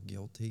you are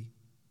guilty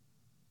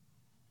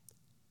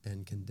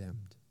and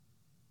condemned.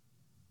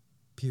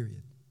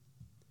 Period.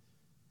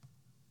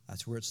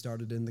 That's where it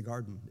started in the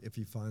garden, if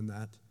you find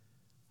that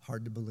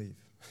hard to believe,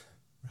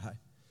 right?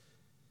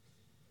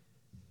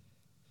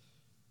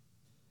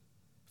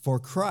 For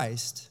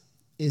Christ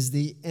is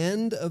the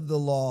end of the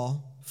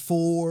law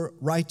for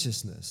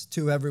righteousness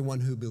to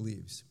everyone who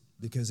believes,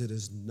 because it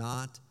is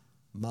not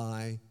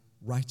my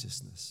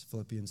righteousness,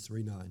 Philippians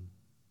 3:9.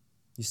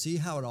 You see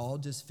how it all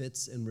just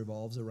fits and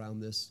revolves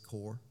around this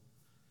core?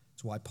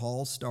 It's why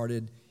Paul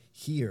started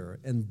here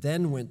and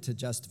then went to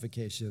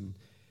justification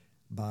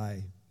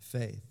by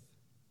faith.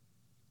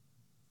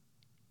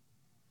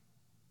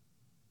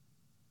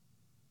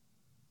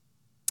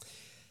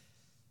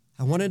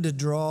 I wanted to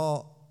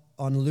draw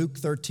on Luke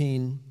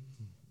 13.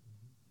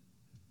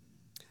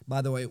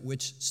 By the way,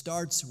 which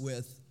starts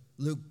with,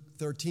 Luke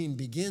 13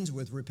 begins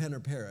with repent or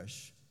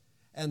perish.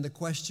 And the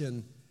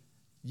question,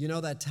 you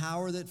know that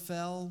tower that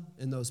fell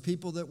and those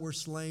people that were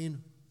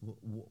slain,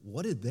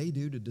 what did they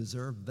do to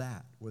deserve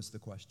that, was the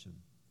question.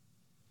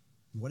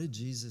 What did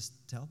Jesus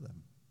tell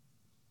them?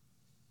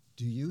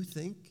 Do you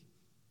think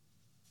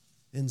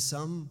in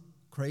some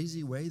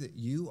crazy way that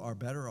you are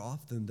better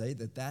off than they,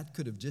 that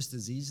could have just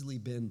as easily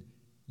been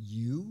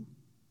you?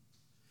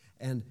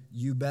 And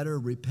you better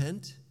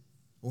repent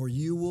or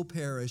you will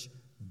perish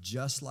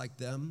just like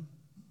them?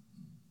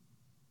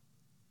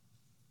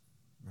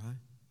 Right?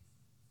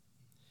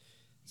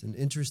 It's an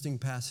interesting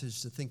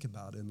passage to think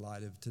about in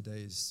light of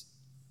today's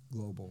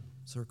global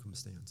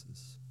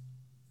circumstances.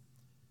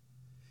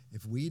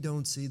 If we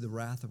don't see the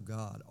wrath of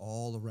God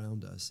all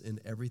around us in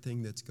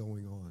everything that's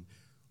going on,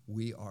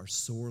 we are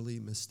sorely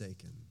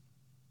mistaken.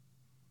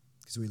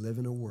 Because we live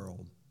in a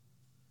world,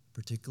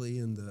 particularly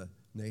in the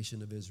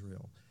nation of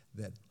Israel,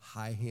 that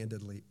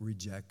high-handedly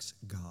rejects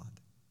God.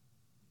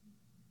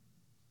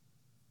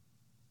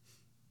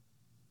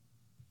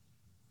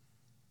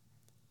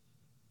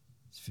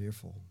 It's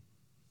fearful.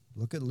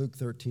 Look at Luke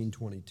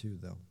 13:22,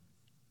 though.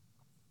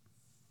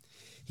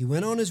 He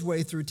went on his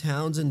way through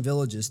towns and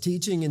villages,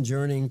 teaching and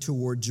journeying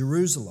toward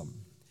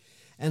Jerusalem.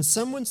 And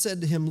someone said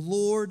to him,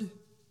 Lord,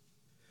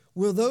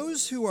 will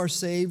those who are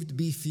saved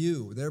be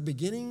few? They're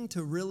beginning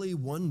to really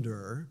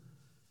wonder,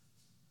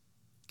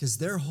 because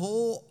their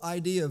whole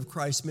idea of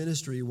Christ's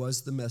ministry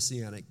was the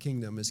Messianic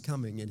kingdom is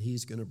coming, and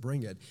he's going to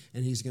bring it,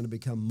 and he's going to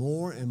become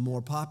more and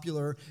more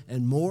popular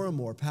and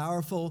more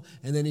powerful,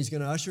 and then he's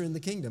going to usher in the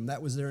kingdom.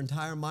 That was their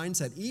entire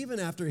mindset. Even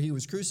after he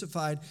was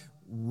crucified,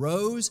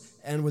 rose,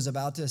 and was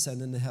about to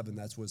ascend into heaven.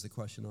 That was the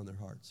question on their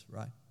hearts,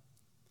 right?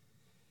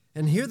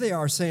 And here they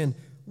are saying,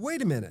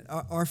 wait a minute,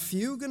 are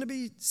few going to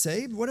be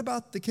saved? What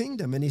about the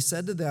kingdom? And he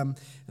said to them,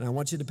 and I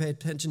want you to pay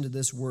attention to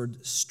this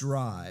word,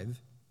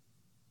 strive.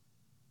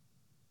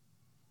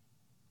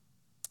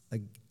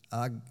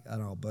 I don't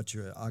know,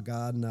 butcher it.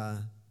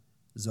 Agonizomai,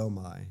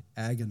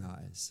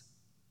 agonize.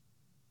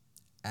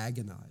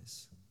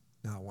 Agonize.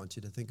 Now I want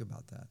you to think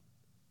about that.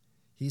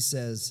 He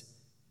says,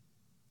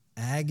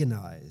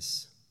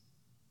 agonize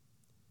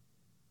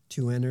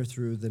to enter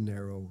through the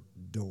narrow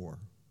door.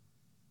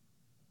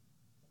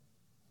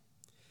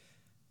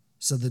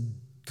 So the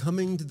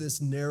coming to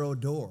this narrow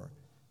door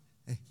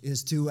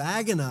is to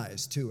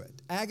agonize to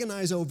it.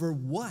 Agonize over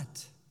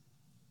what?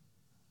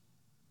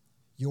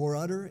 Your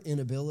utter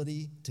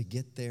inability to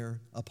get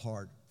there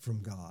apart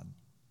from God.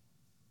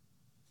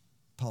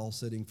 Paul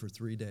sitting for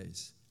 3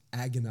 days,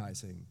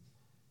 agonizing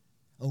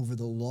over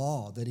the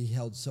law that he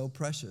held so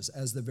precious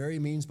as the very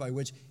means by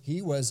which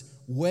he was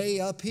way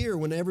up here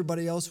when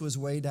everybody else was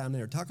way down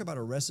there. Talk about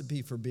a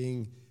recipe for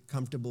being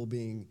comfortable,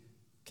 being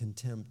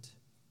contempt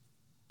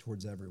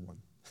towards everyone.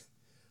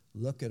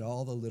 Look at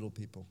all the little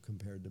people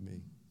compared to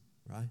me,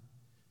 right?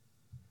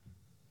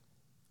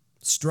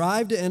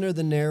 Strive to enter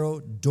the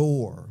narrow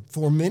door,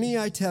 for many,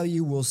 I tell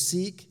you, will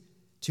seek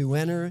to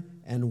enter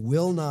and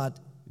will not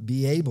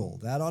be able.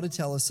 That ought to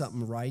tell us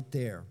something right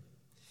there.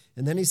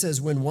 And then he says,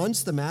 when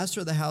once the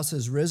master of the house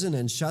has risen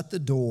and shut the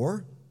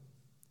door,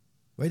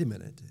 wait a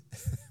minute,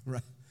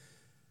 right?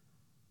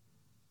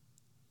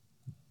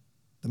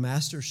 The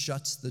master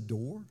shuts the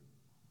door?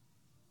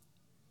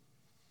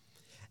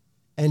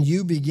 And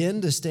you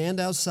begin to stand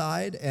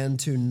outside and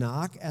to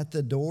knock at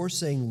the door,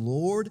 saying,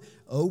 Lord,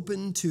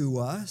 open to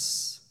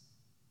us.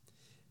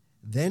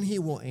 Then he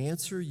will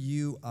answer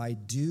you, I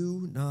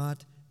do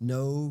not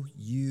know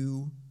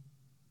you,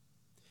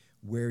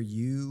 where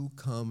you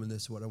come, and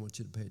this is what I want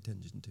you to pay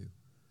attention to,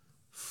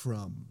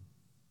 from.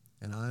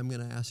 And I'm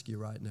going to ask you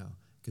right now,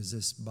 because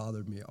this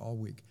bothered me all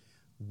week.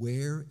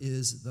 Where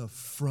is the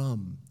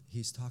from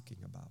he's talking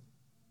about?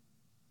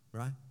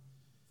 Right?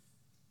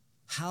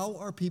 How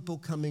are people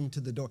coming to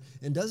the door?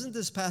 And doesn't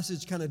this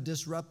passage kind of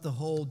disrupt the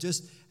whole,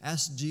 just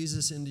ask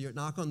Jesus into your,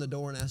 knock on the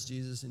door and ask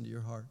Jesus into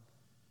your heart?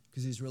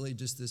 Because he's really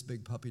just this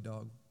big puppy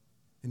dog.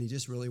 And he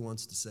just really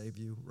wants to save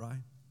you,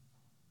 right?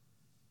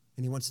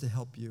 And he wants to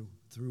help you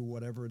through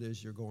whatever it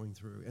is you're going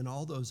through. And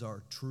all those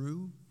are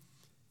true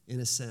in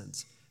a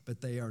sense,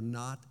 but they are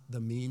not the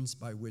means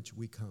by which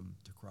we come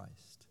to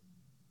Christ,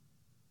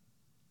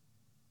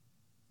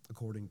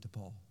 according to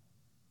Paul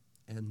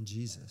and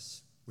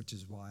Jesus, which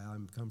is why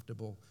I'm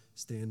comfortable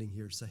standing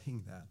here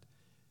saying that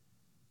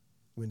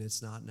when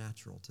it's not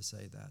natural to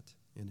say that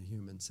in a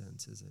human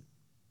sense, is it?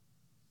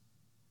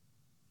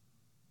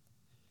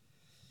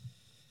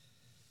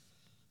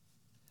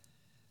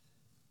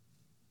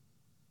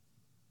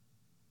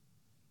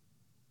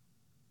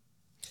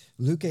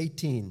 Luke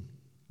 18.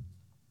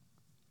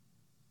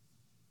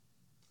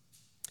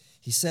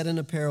 He said in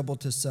a parable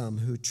to some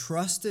who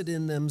trusted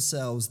in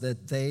themselves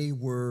that they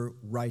were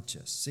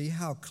righteous. See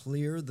how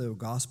clear the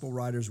gospel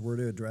writers were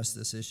to address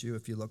this issue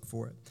if you look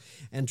for it.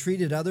 And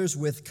treated others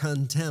with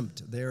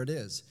contempt. There it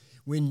is.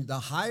 When the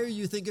higher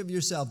you think of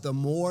yourself, the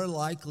more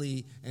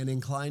likely and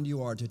inclined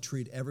you are to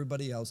treat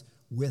everybody else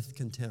with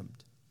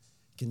contempt.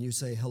 Can you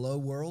say, hello,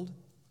 world?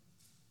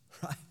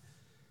 Right?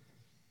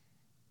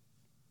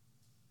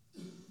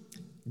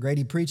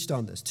 Grady preached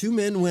on this. 2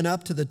 men went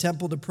up to the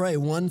temple to pray,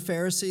 one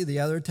Pharisee, the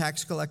other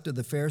tax collector.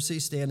 The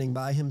Pharisee, standing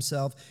by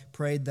himself,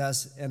 prayed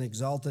thus and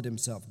exalted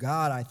himself.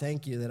 God, I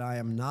thank you that I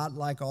am not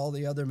like all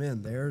the other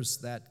men. There's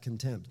that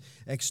contempt.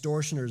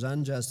 Extortioners,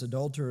 unjust,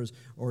 adulterers,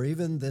 or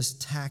even this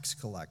tax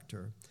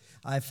collector.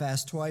 I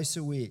fast twice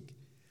a week.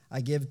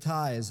 I give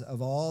tithes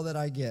of all that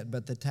I get.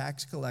 But the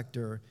tax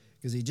collector,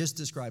 because he just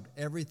described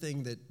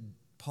everything that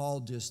Paul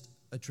just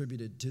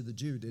attributed to the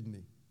Jew, didn't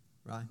he?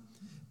 Right?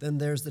 Then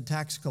there's the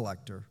tax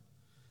collector,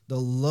 the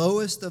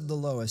lowest of the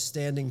lowest,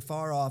 standing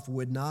far off,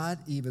 would not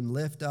even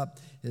lift up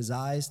his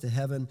eyes to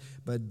heaven,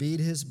 but beat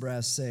his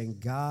breast, saying,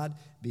 God,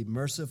 be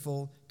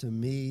merciful to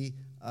me,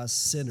 a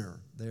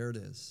sinner. There it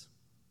is.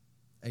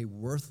 A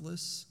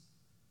worthless,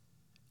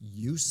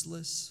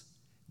 useless,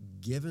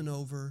 given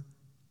over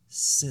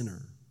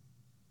sinner.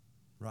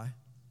 Right?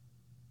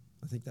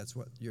 I think that's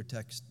what your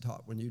text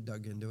taught when you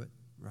dug into it,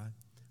 right?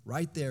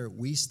 Right there,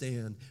 we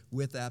stand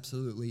with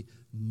absolutely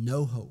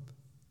no hope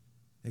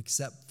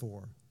except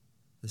for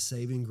the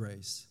saving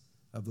grace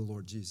of the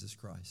Lord Jesus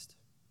Christ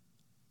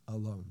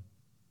alone.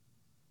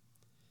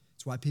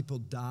 It's why people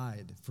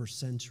died for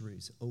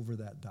centuries over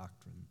that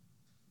doctrine.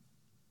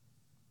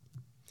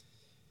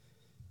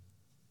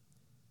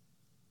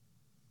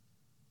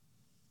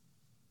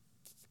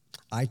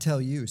 I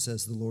tell you,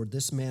 says the Lord,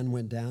 this man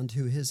went down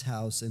to his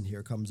house, and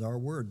here comes our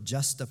word,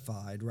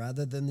 justified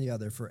rather than the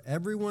other. For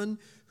everyone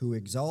who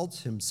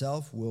exalts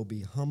himself will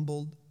be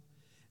humbled,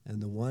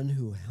 and the one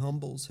who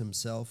humbles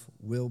himself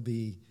will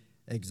be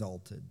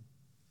exalted.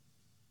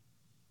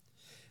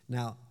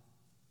 Now,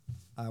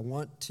 I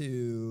want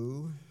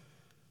to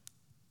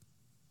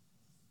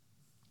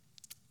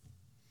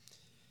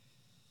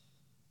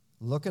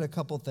look at a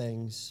couple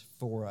things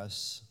for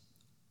us.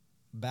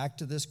 Back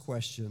to this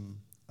question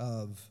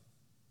of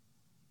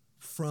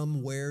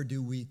from where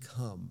do we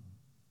come?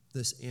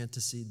 This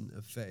antecedent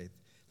of faith.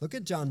 Look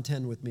at John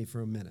 10 with me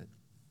for a minute.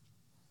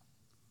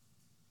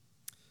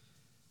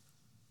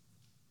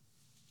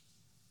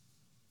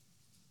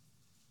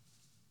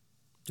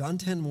 John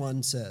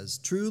 10:1 says,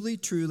 truly,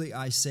 truly,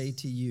 I say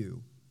to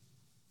you,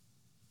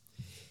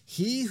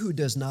 he who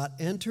does not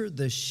enter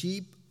the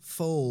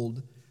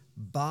sheepfold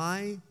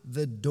by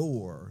the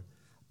door,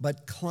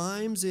 but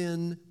climbs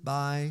in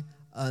by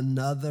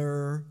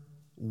another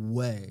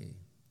way.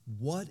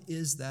 What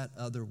is that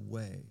other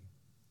way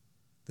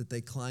that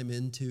they climb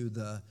into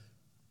the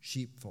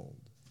sheepfold,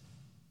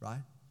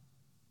 right?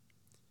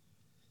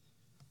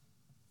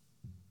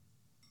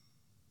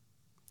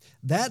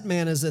 That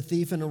man is a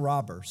thief and a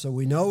robber. So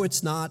we know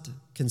it's not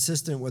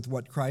consistent with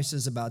what Christ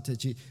is about to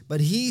achieve.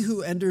 But he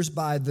who enters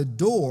by the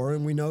door,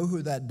 and we know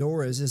who that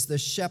door is the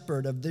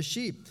shepherd of the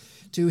sheep.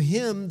 To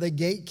him the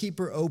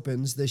gatekeeper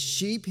opens, the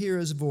sheep hear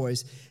his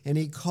voice, and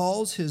he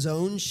calls his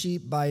own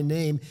sheep by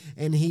name,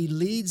 and he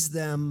leads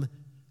them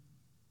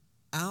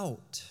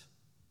out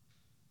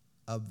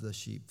of the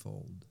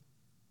sheepfold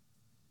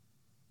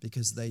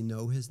because they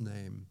know his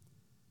name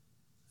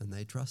and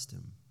they trust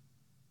him.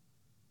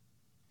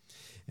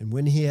 And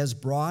when he has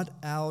brought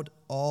out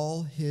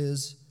all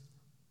his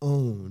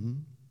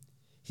own,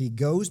 he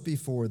goes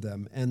before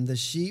them, and the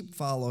sheep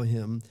follow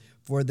him,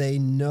 for they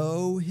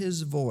know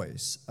his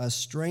voice. A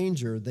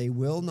stranger they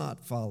will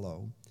not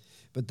follow,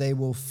 but they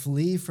will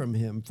flee from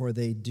him, for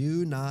they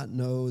do not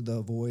know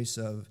the voice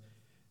of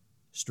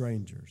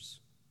strangers.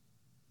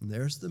 And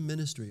there's the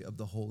ministry of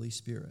the Holy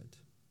Spirit,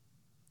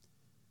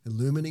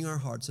 illumining our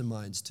hearts and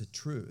minds to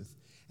truth,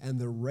 and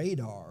the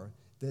radar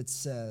that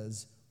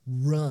says,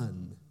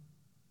 run.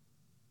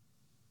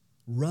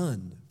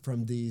 Run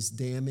from these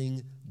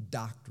damning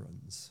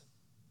doctrines,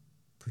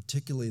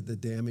 particularly the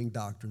damning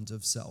doctrines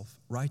of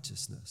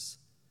self-righteousness,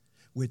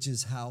 which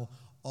is how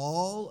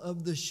all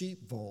of the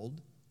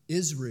sheepfold,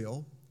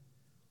 Israel,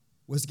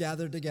 was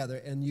gathered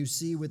together. And you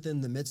see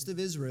within the midst of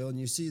Israel, and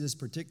you see this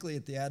particularly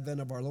at the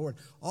advent of our Lord,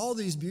 all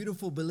these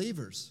beautiful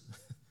believers.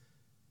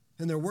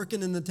 And they're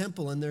working in the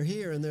temple, and they're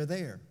here, and they're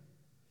there.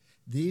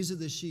 These are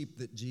the sheep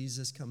that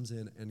Jesus comes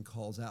in and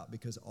calls out,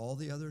 because all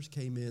the others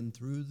came in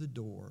through the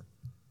door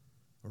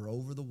or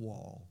over the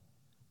wall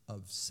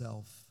of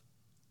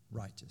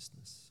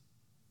self-righteousness.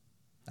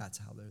 That's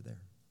how they're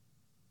there.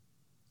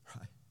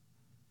 Right?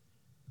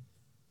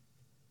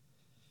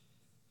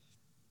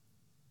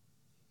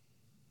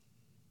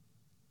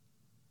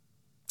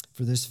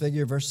 For this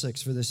figure, verse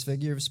 6, for this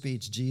figure of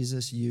speech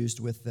Jesus used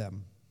with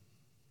them.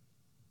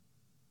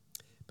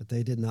 But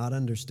they did not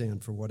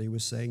understand for what he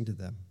was saying to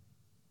them.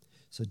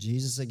 So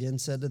Jesus again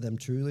said to them,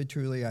 truly,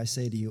 truly, I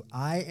say to you,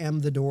 I am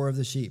the door of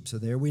the sheep. So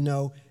there we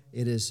know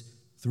it is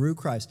through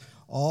Christ.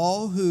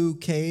 All who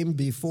came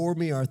before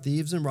me are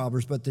thieves and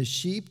robbers, but the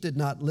sheep did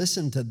not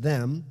listen to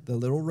them, the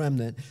little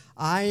remnant.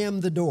 I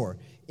am the door.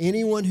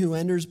 Anyone who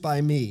enters by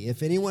me,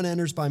 if anyone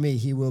enters by me,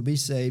 he will be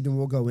saved and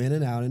will go in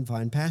and out and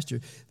find pasture.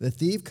 The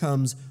thief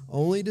comes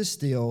only to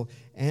steal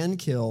and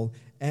kill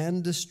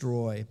and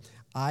destroy.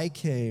 I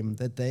came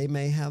that they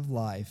may have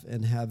life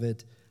and have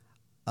it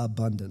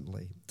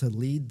abundantly, to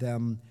lead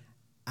them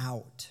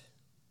out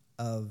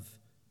of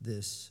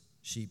this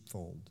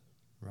sheepfold,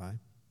 right?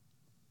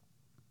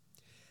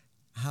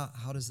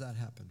 How does that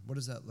happen? What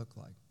does that look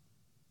like?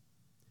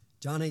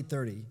 John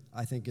 8:30,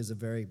 I think, is a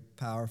very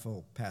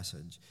powerful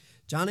passage.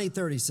 John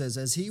 8:30 says,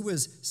 as he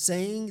was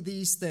saying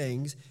these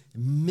things,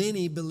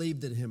 many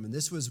believed in him. And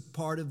this was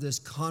part of this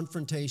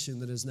confrontation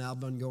that has now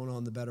been going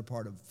on the better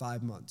part of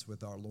 5 months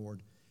with our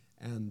Lord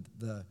and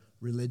the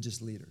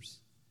religious leaders.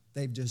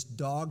 They've just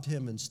dogged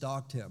him and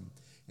stalked him.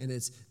 And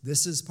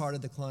this is part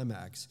of the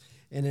climax.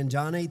 And in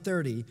John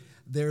 8:30,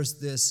 there's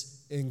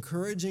this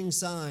encouraging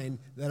sign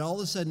that all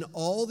of a sudden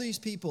all these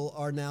people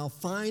are now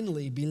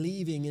finally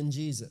believing in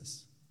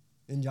Jesus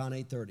in John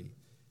 8:30.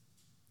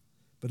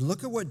 But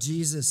look at what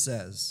Jesus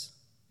says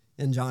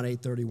in John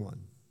 8:31.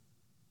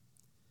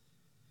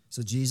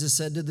 So Jesus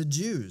said to the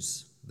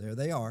Jews, there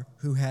they are,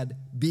 who had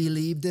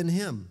believed in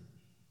him.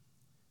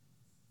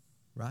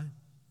 Right?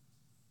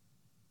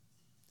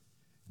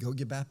 Go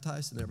get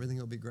baptized and everything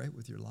will be great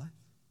with your life?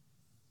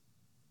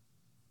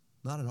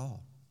 Not at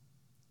all.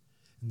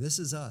 And this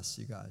is us,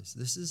 you guys.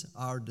 This is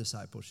our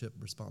discipleship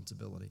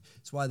responsibility.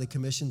 It's why the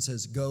commission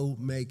says, go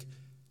make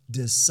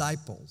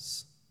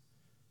disciples.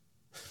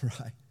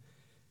 Right?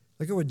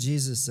 Look at what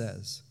Jesus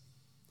says.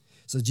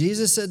 So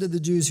Jesus said to the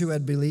Jews who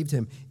had believed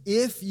him,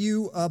 if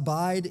you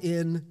abide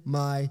in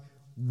my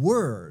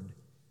word,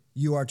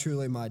 you are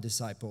truly my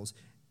disciples.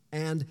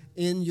 And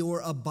in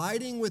your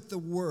abiding with the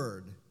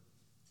word,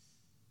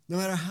 no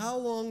matter how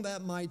long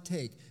that might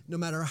take, no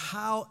matter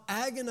how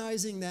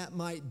agonizing that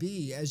might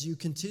be as you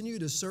continue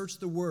to search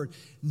the word,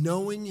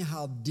 knowing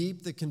how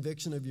deep the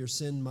conviction of your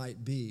sin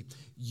might be,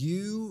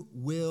 you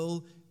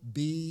will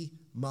be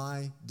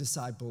my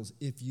disciples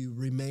if you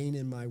remain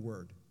in my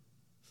word.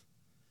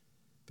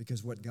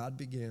 Because what God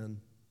began,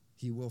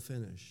 he will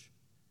finish.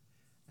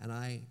 And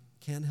I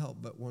can't help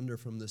but wonder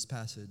from this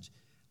passage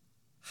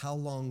how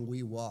long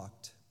we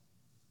walked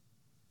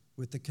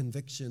with the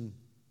conviction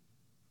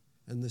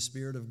and the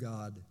Spirit of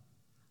God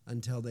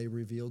until they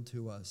revealed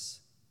to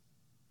us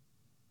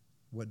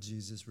what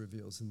Jesus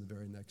reveals in the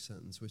very next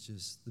sentence, which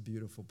is the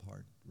beautiful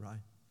part, right?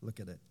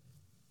 Look at it.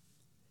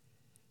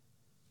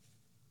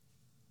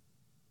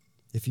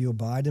 If you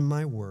abide in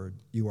my word,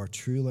 you are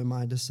truly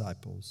my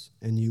disciples,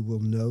 and you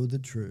will know the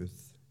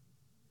truth.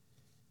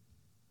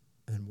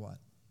 And what?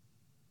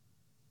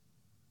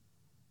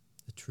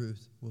 The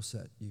truth will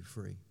set you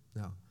free.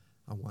 Now,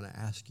 I want to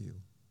ask you,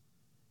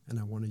 and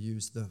I want to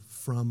use the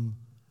from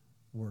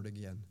word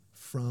again.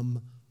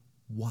 From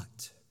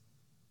what?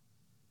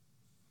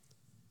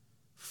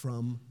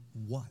 From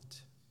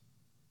what?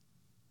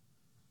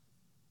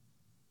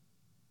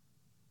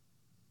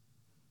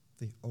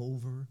 The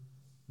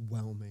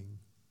overwhelming,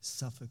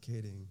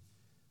 suffocating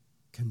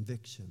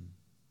conviction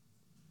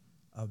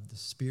of the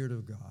Spirit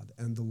of God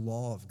and the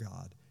law of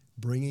God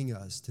bringing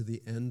us to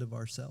the end of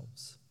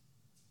ourselves.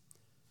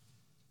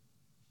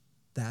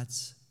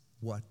 That's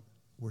what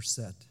we're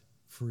set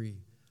free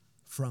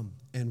from.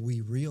 And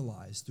we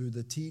realize through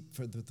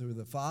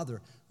the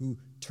Father who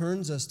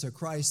turns us to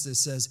Christ that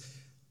says,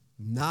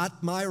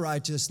 not my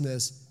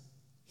righteousness,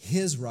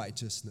 his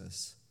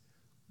righteousness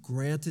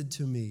granted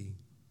to me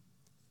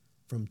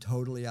from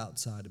totally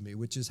outside of me,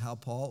 which is how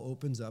Paul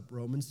opens up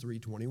Romans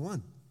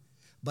 3:21.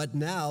 But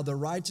now the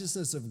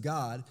righteousness of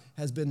God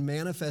has been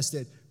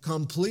manifested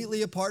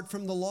completely apart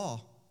from the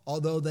law,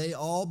 although they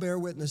all bear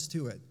witness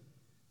to it,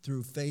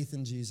 through faith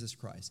in Jesus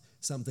Christ.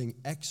 Something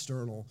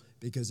external,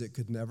 because it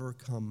could never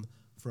come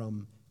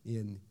from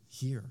in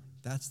here.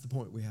 That's the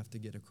point we have to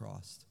get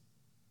across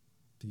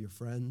to your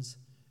friends,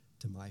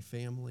 to my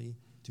family,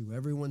 to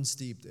everyone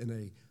steeped in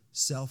a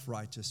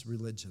self-righteous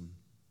religion,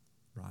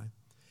 right?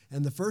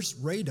 And the first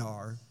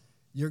radar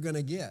you're going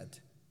to get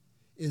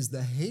is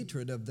the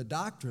hatred of the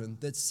doctrine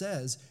that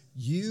says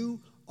you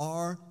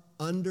are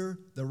under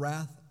the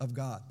wrath of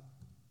God.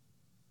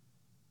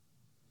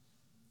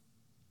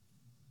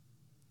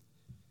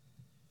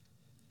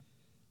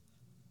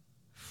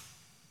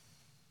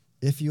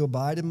 If you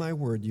abide in my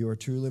word, you are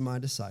truly my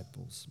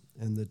disciples,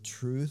 and the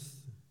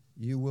truth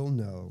you will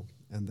know,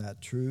 and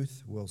that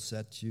truth will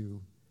set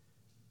you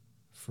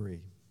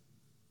free.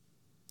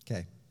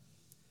 Okay.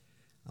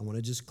 I want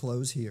to just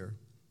close here.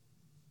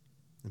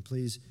 And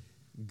please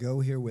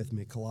go here with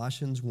me.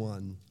 Colossians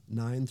 1,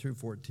 9 through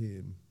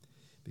 14.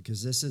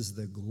 Because this is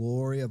the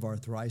glory of our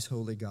thrice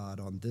holy God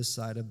on this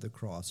side of the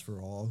cross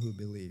for all who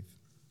believe.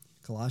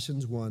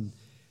 Colossians 1,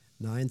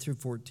 9 through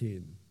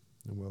 14.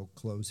 And we'll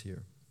close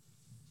here.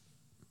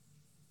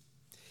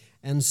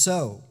 And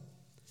so,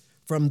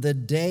 from the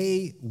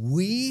day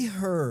we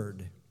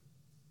heard,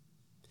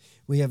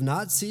 we have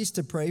not ceased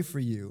to pray for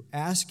you,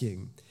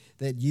 asking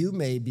that you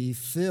may be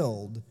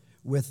filled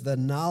with the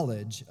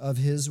knowledge of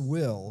his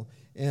will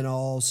in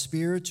all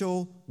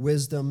spiritual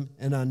wisdom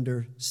and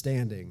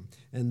understanding.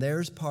 And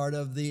there's part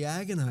of the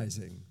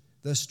agonizing,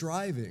 the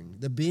striving,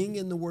 the being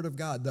in the Word of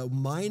God, the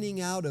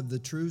mining out of the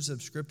truths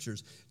of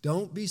Scriptures.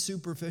 Don't be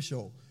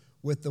superficial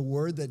with the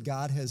Word that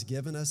God has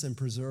given us and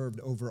preserved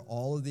over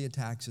all of the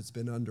attacks it's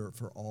been under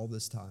for all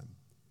this time.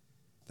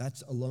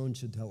 That alone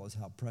should tell us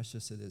how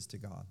precious it is to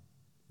God,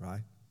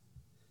 right?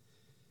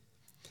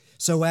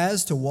 so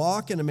as to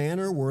walk in a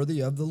manner worthy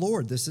of the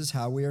Lord. This is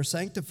how we are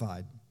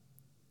sanctified.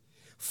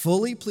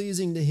 Fully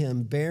pleasing to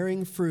him,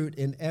 bearing fruit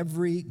in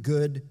every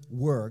good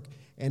work,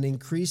 and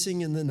increasing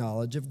in the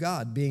knowledge of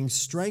God, being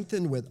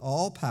strengthened with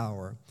all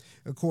power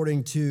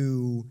according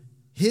to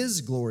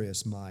his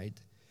glorious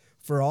might,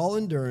 for all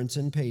endurance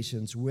and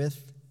patience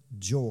with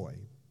joy,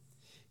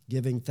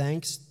 giving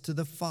thanks to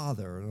the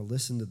Father. And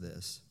listen to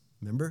this.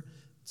 Remember,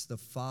 it's the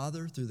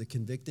Father through the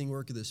convicting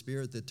work of the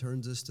Spirit that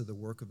turns us to the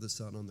work of the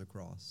Son on the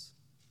cross,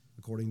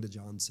 according to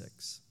John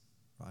 6,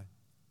 right?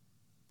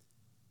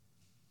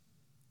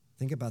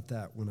 Think about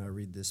that when I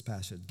read this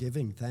passage.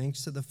 Giving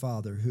thanks to the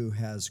Father who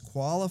has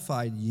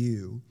qualified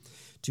you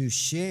to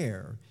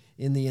share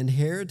in the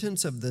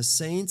inheritance of the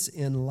saints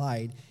in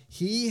light.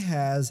 He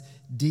has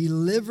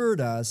delivered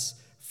us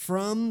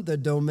from the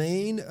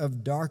domain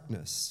of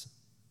darkness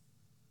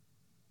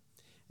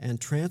and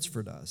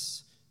transferred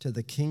us to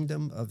the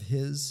kingdom of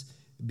his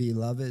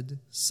beloved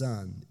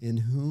Son, in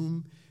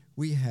whom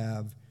we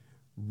have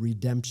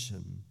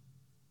redemption,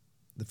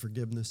 the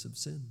forgiveness of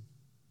sin,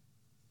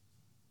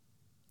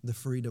 the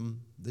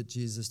freedom that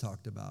Jesus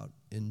talked about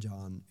in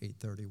John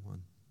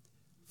 8:31,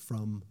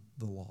 from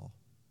the law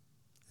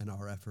and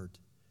our effort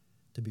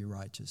to be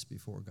righteous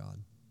before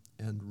God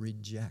and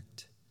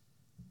reject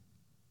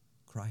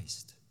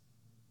Christ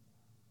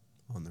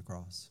on the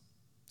cross.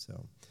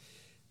 So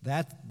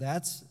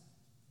that's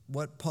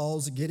what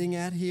Paul's getting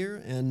at here,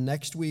 and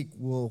next week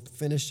we'll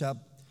finish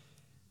up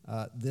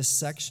this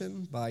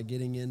section by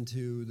getting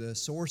into the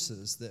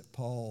sources that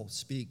Paul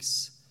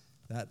speaks,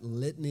 that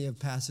litany of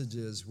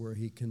passages where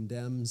he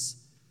condemns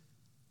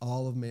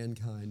all of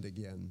mankind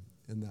again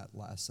in that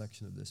last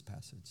section of this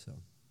passage. So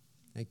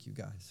thank you,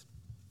 guys.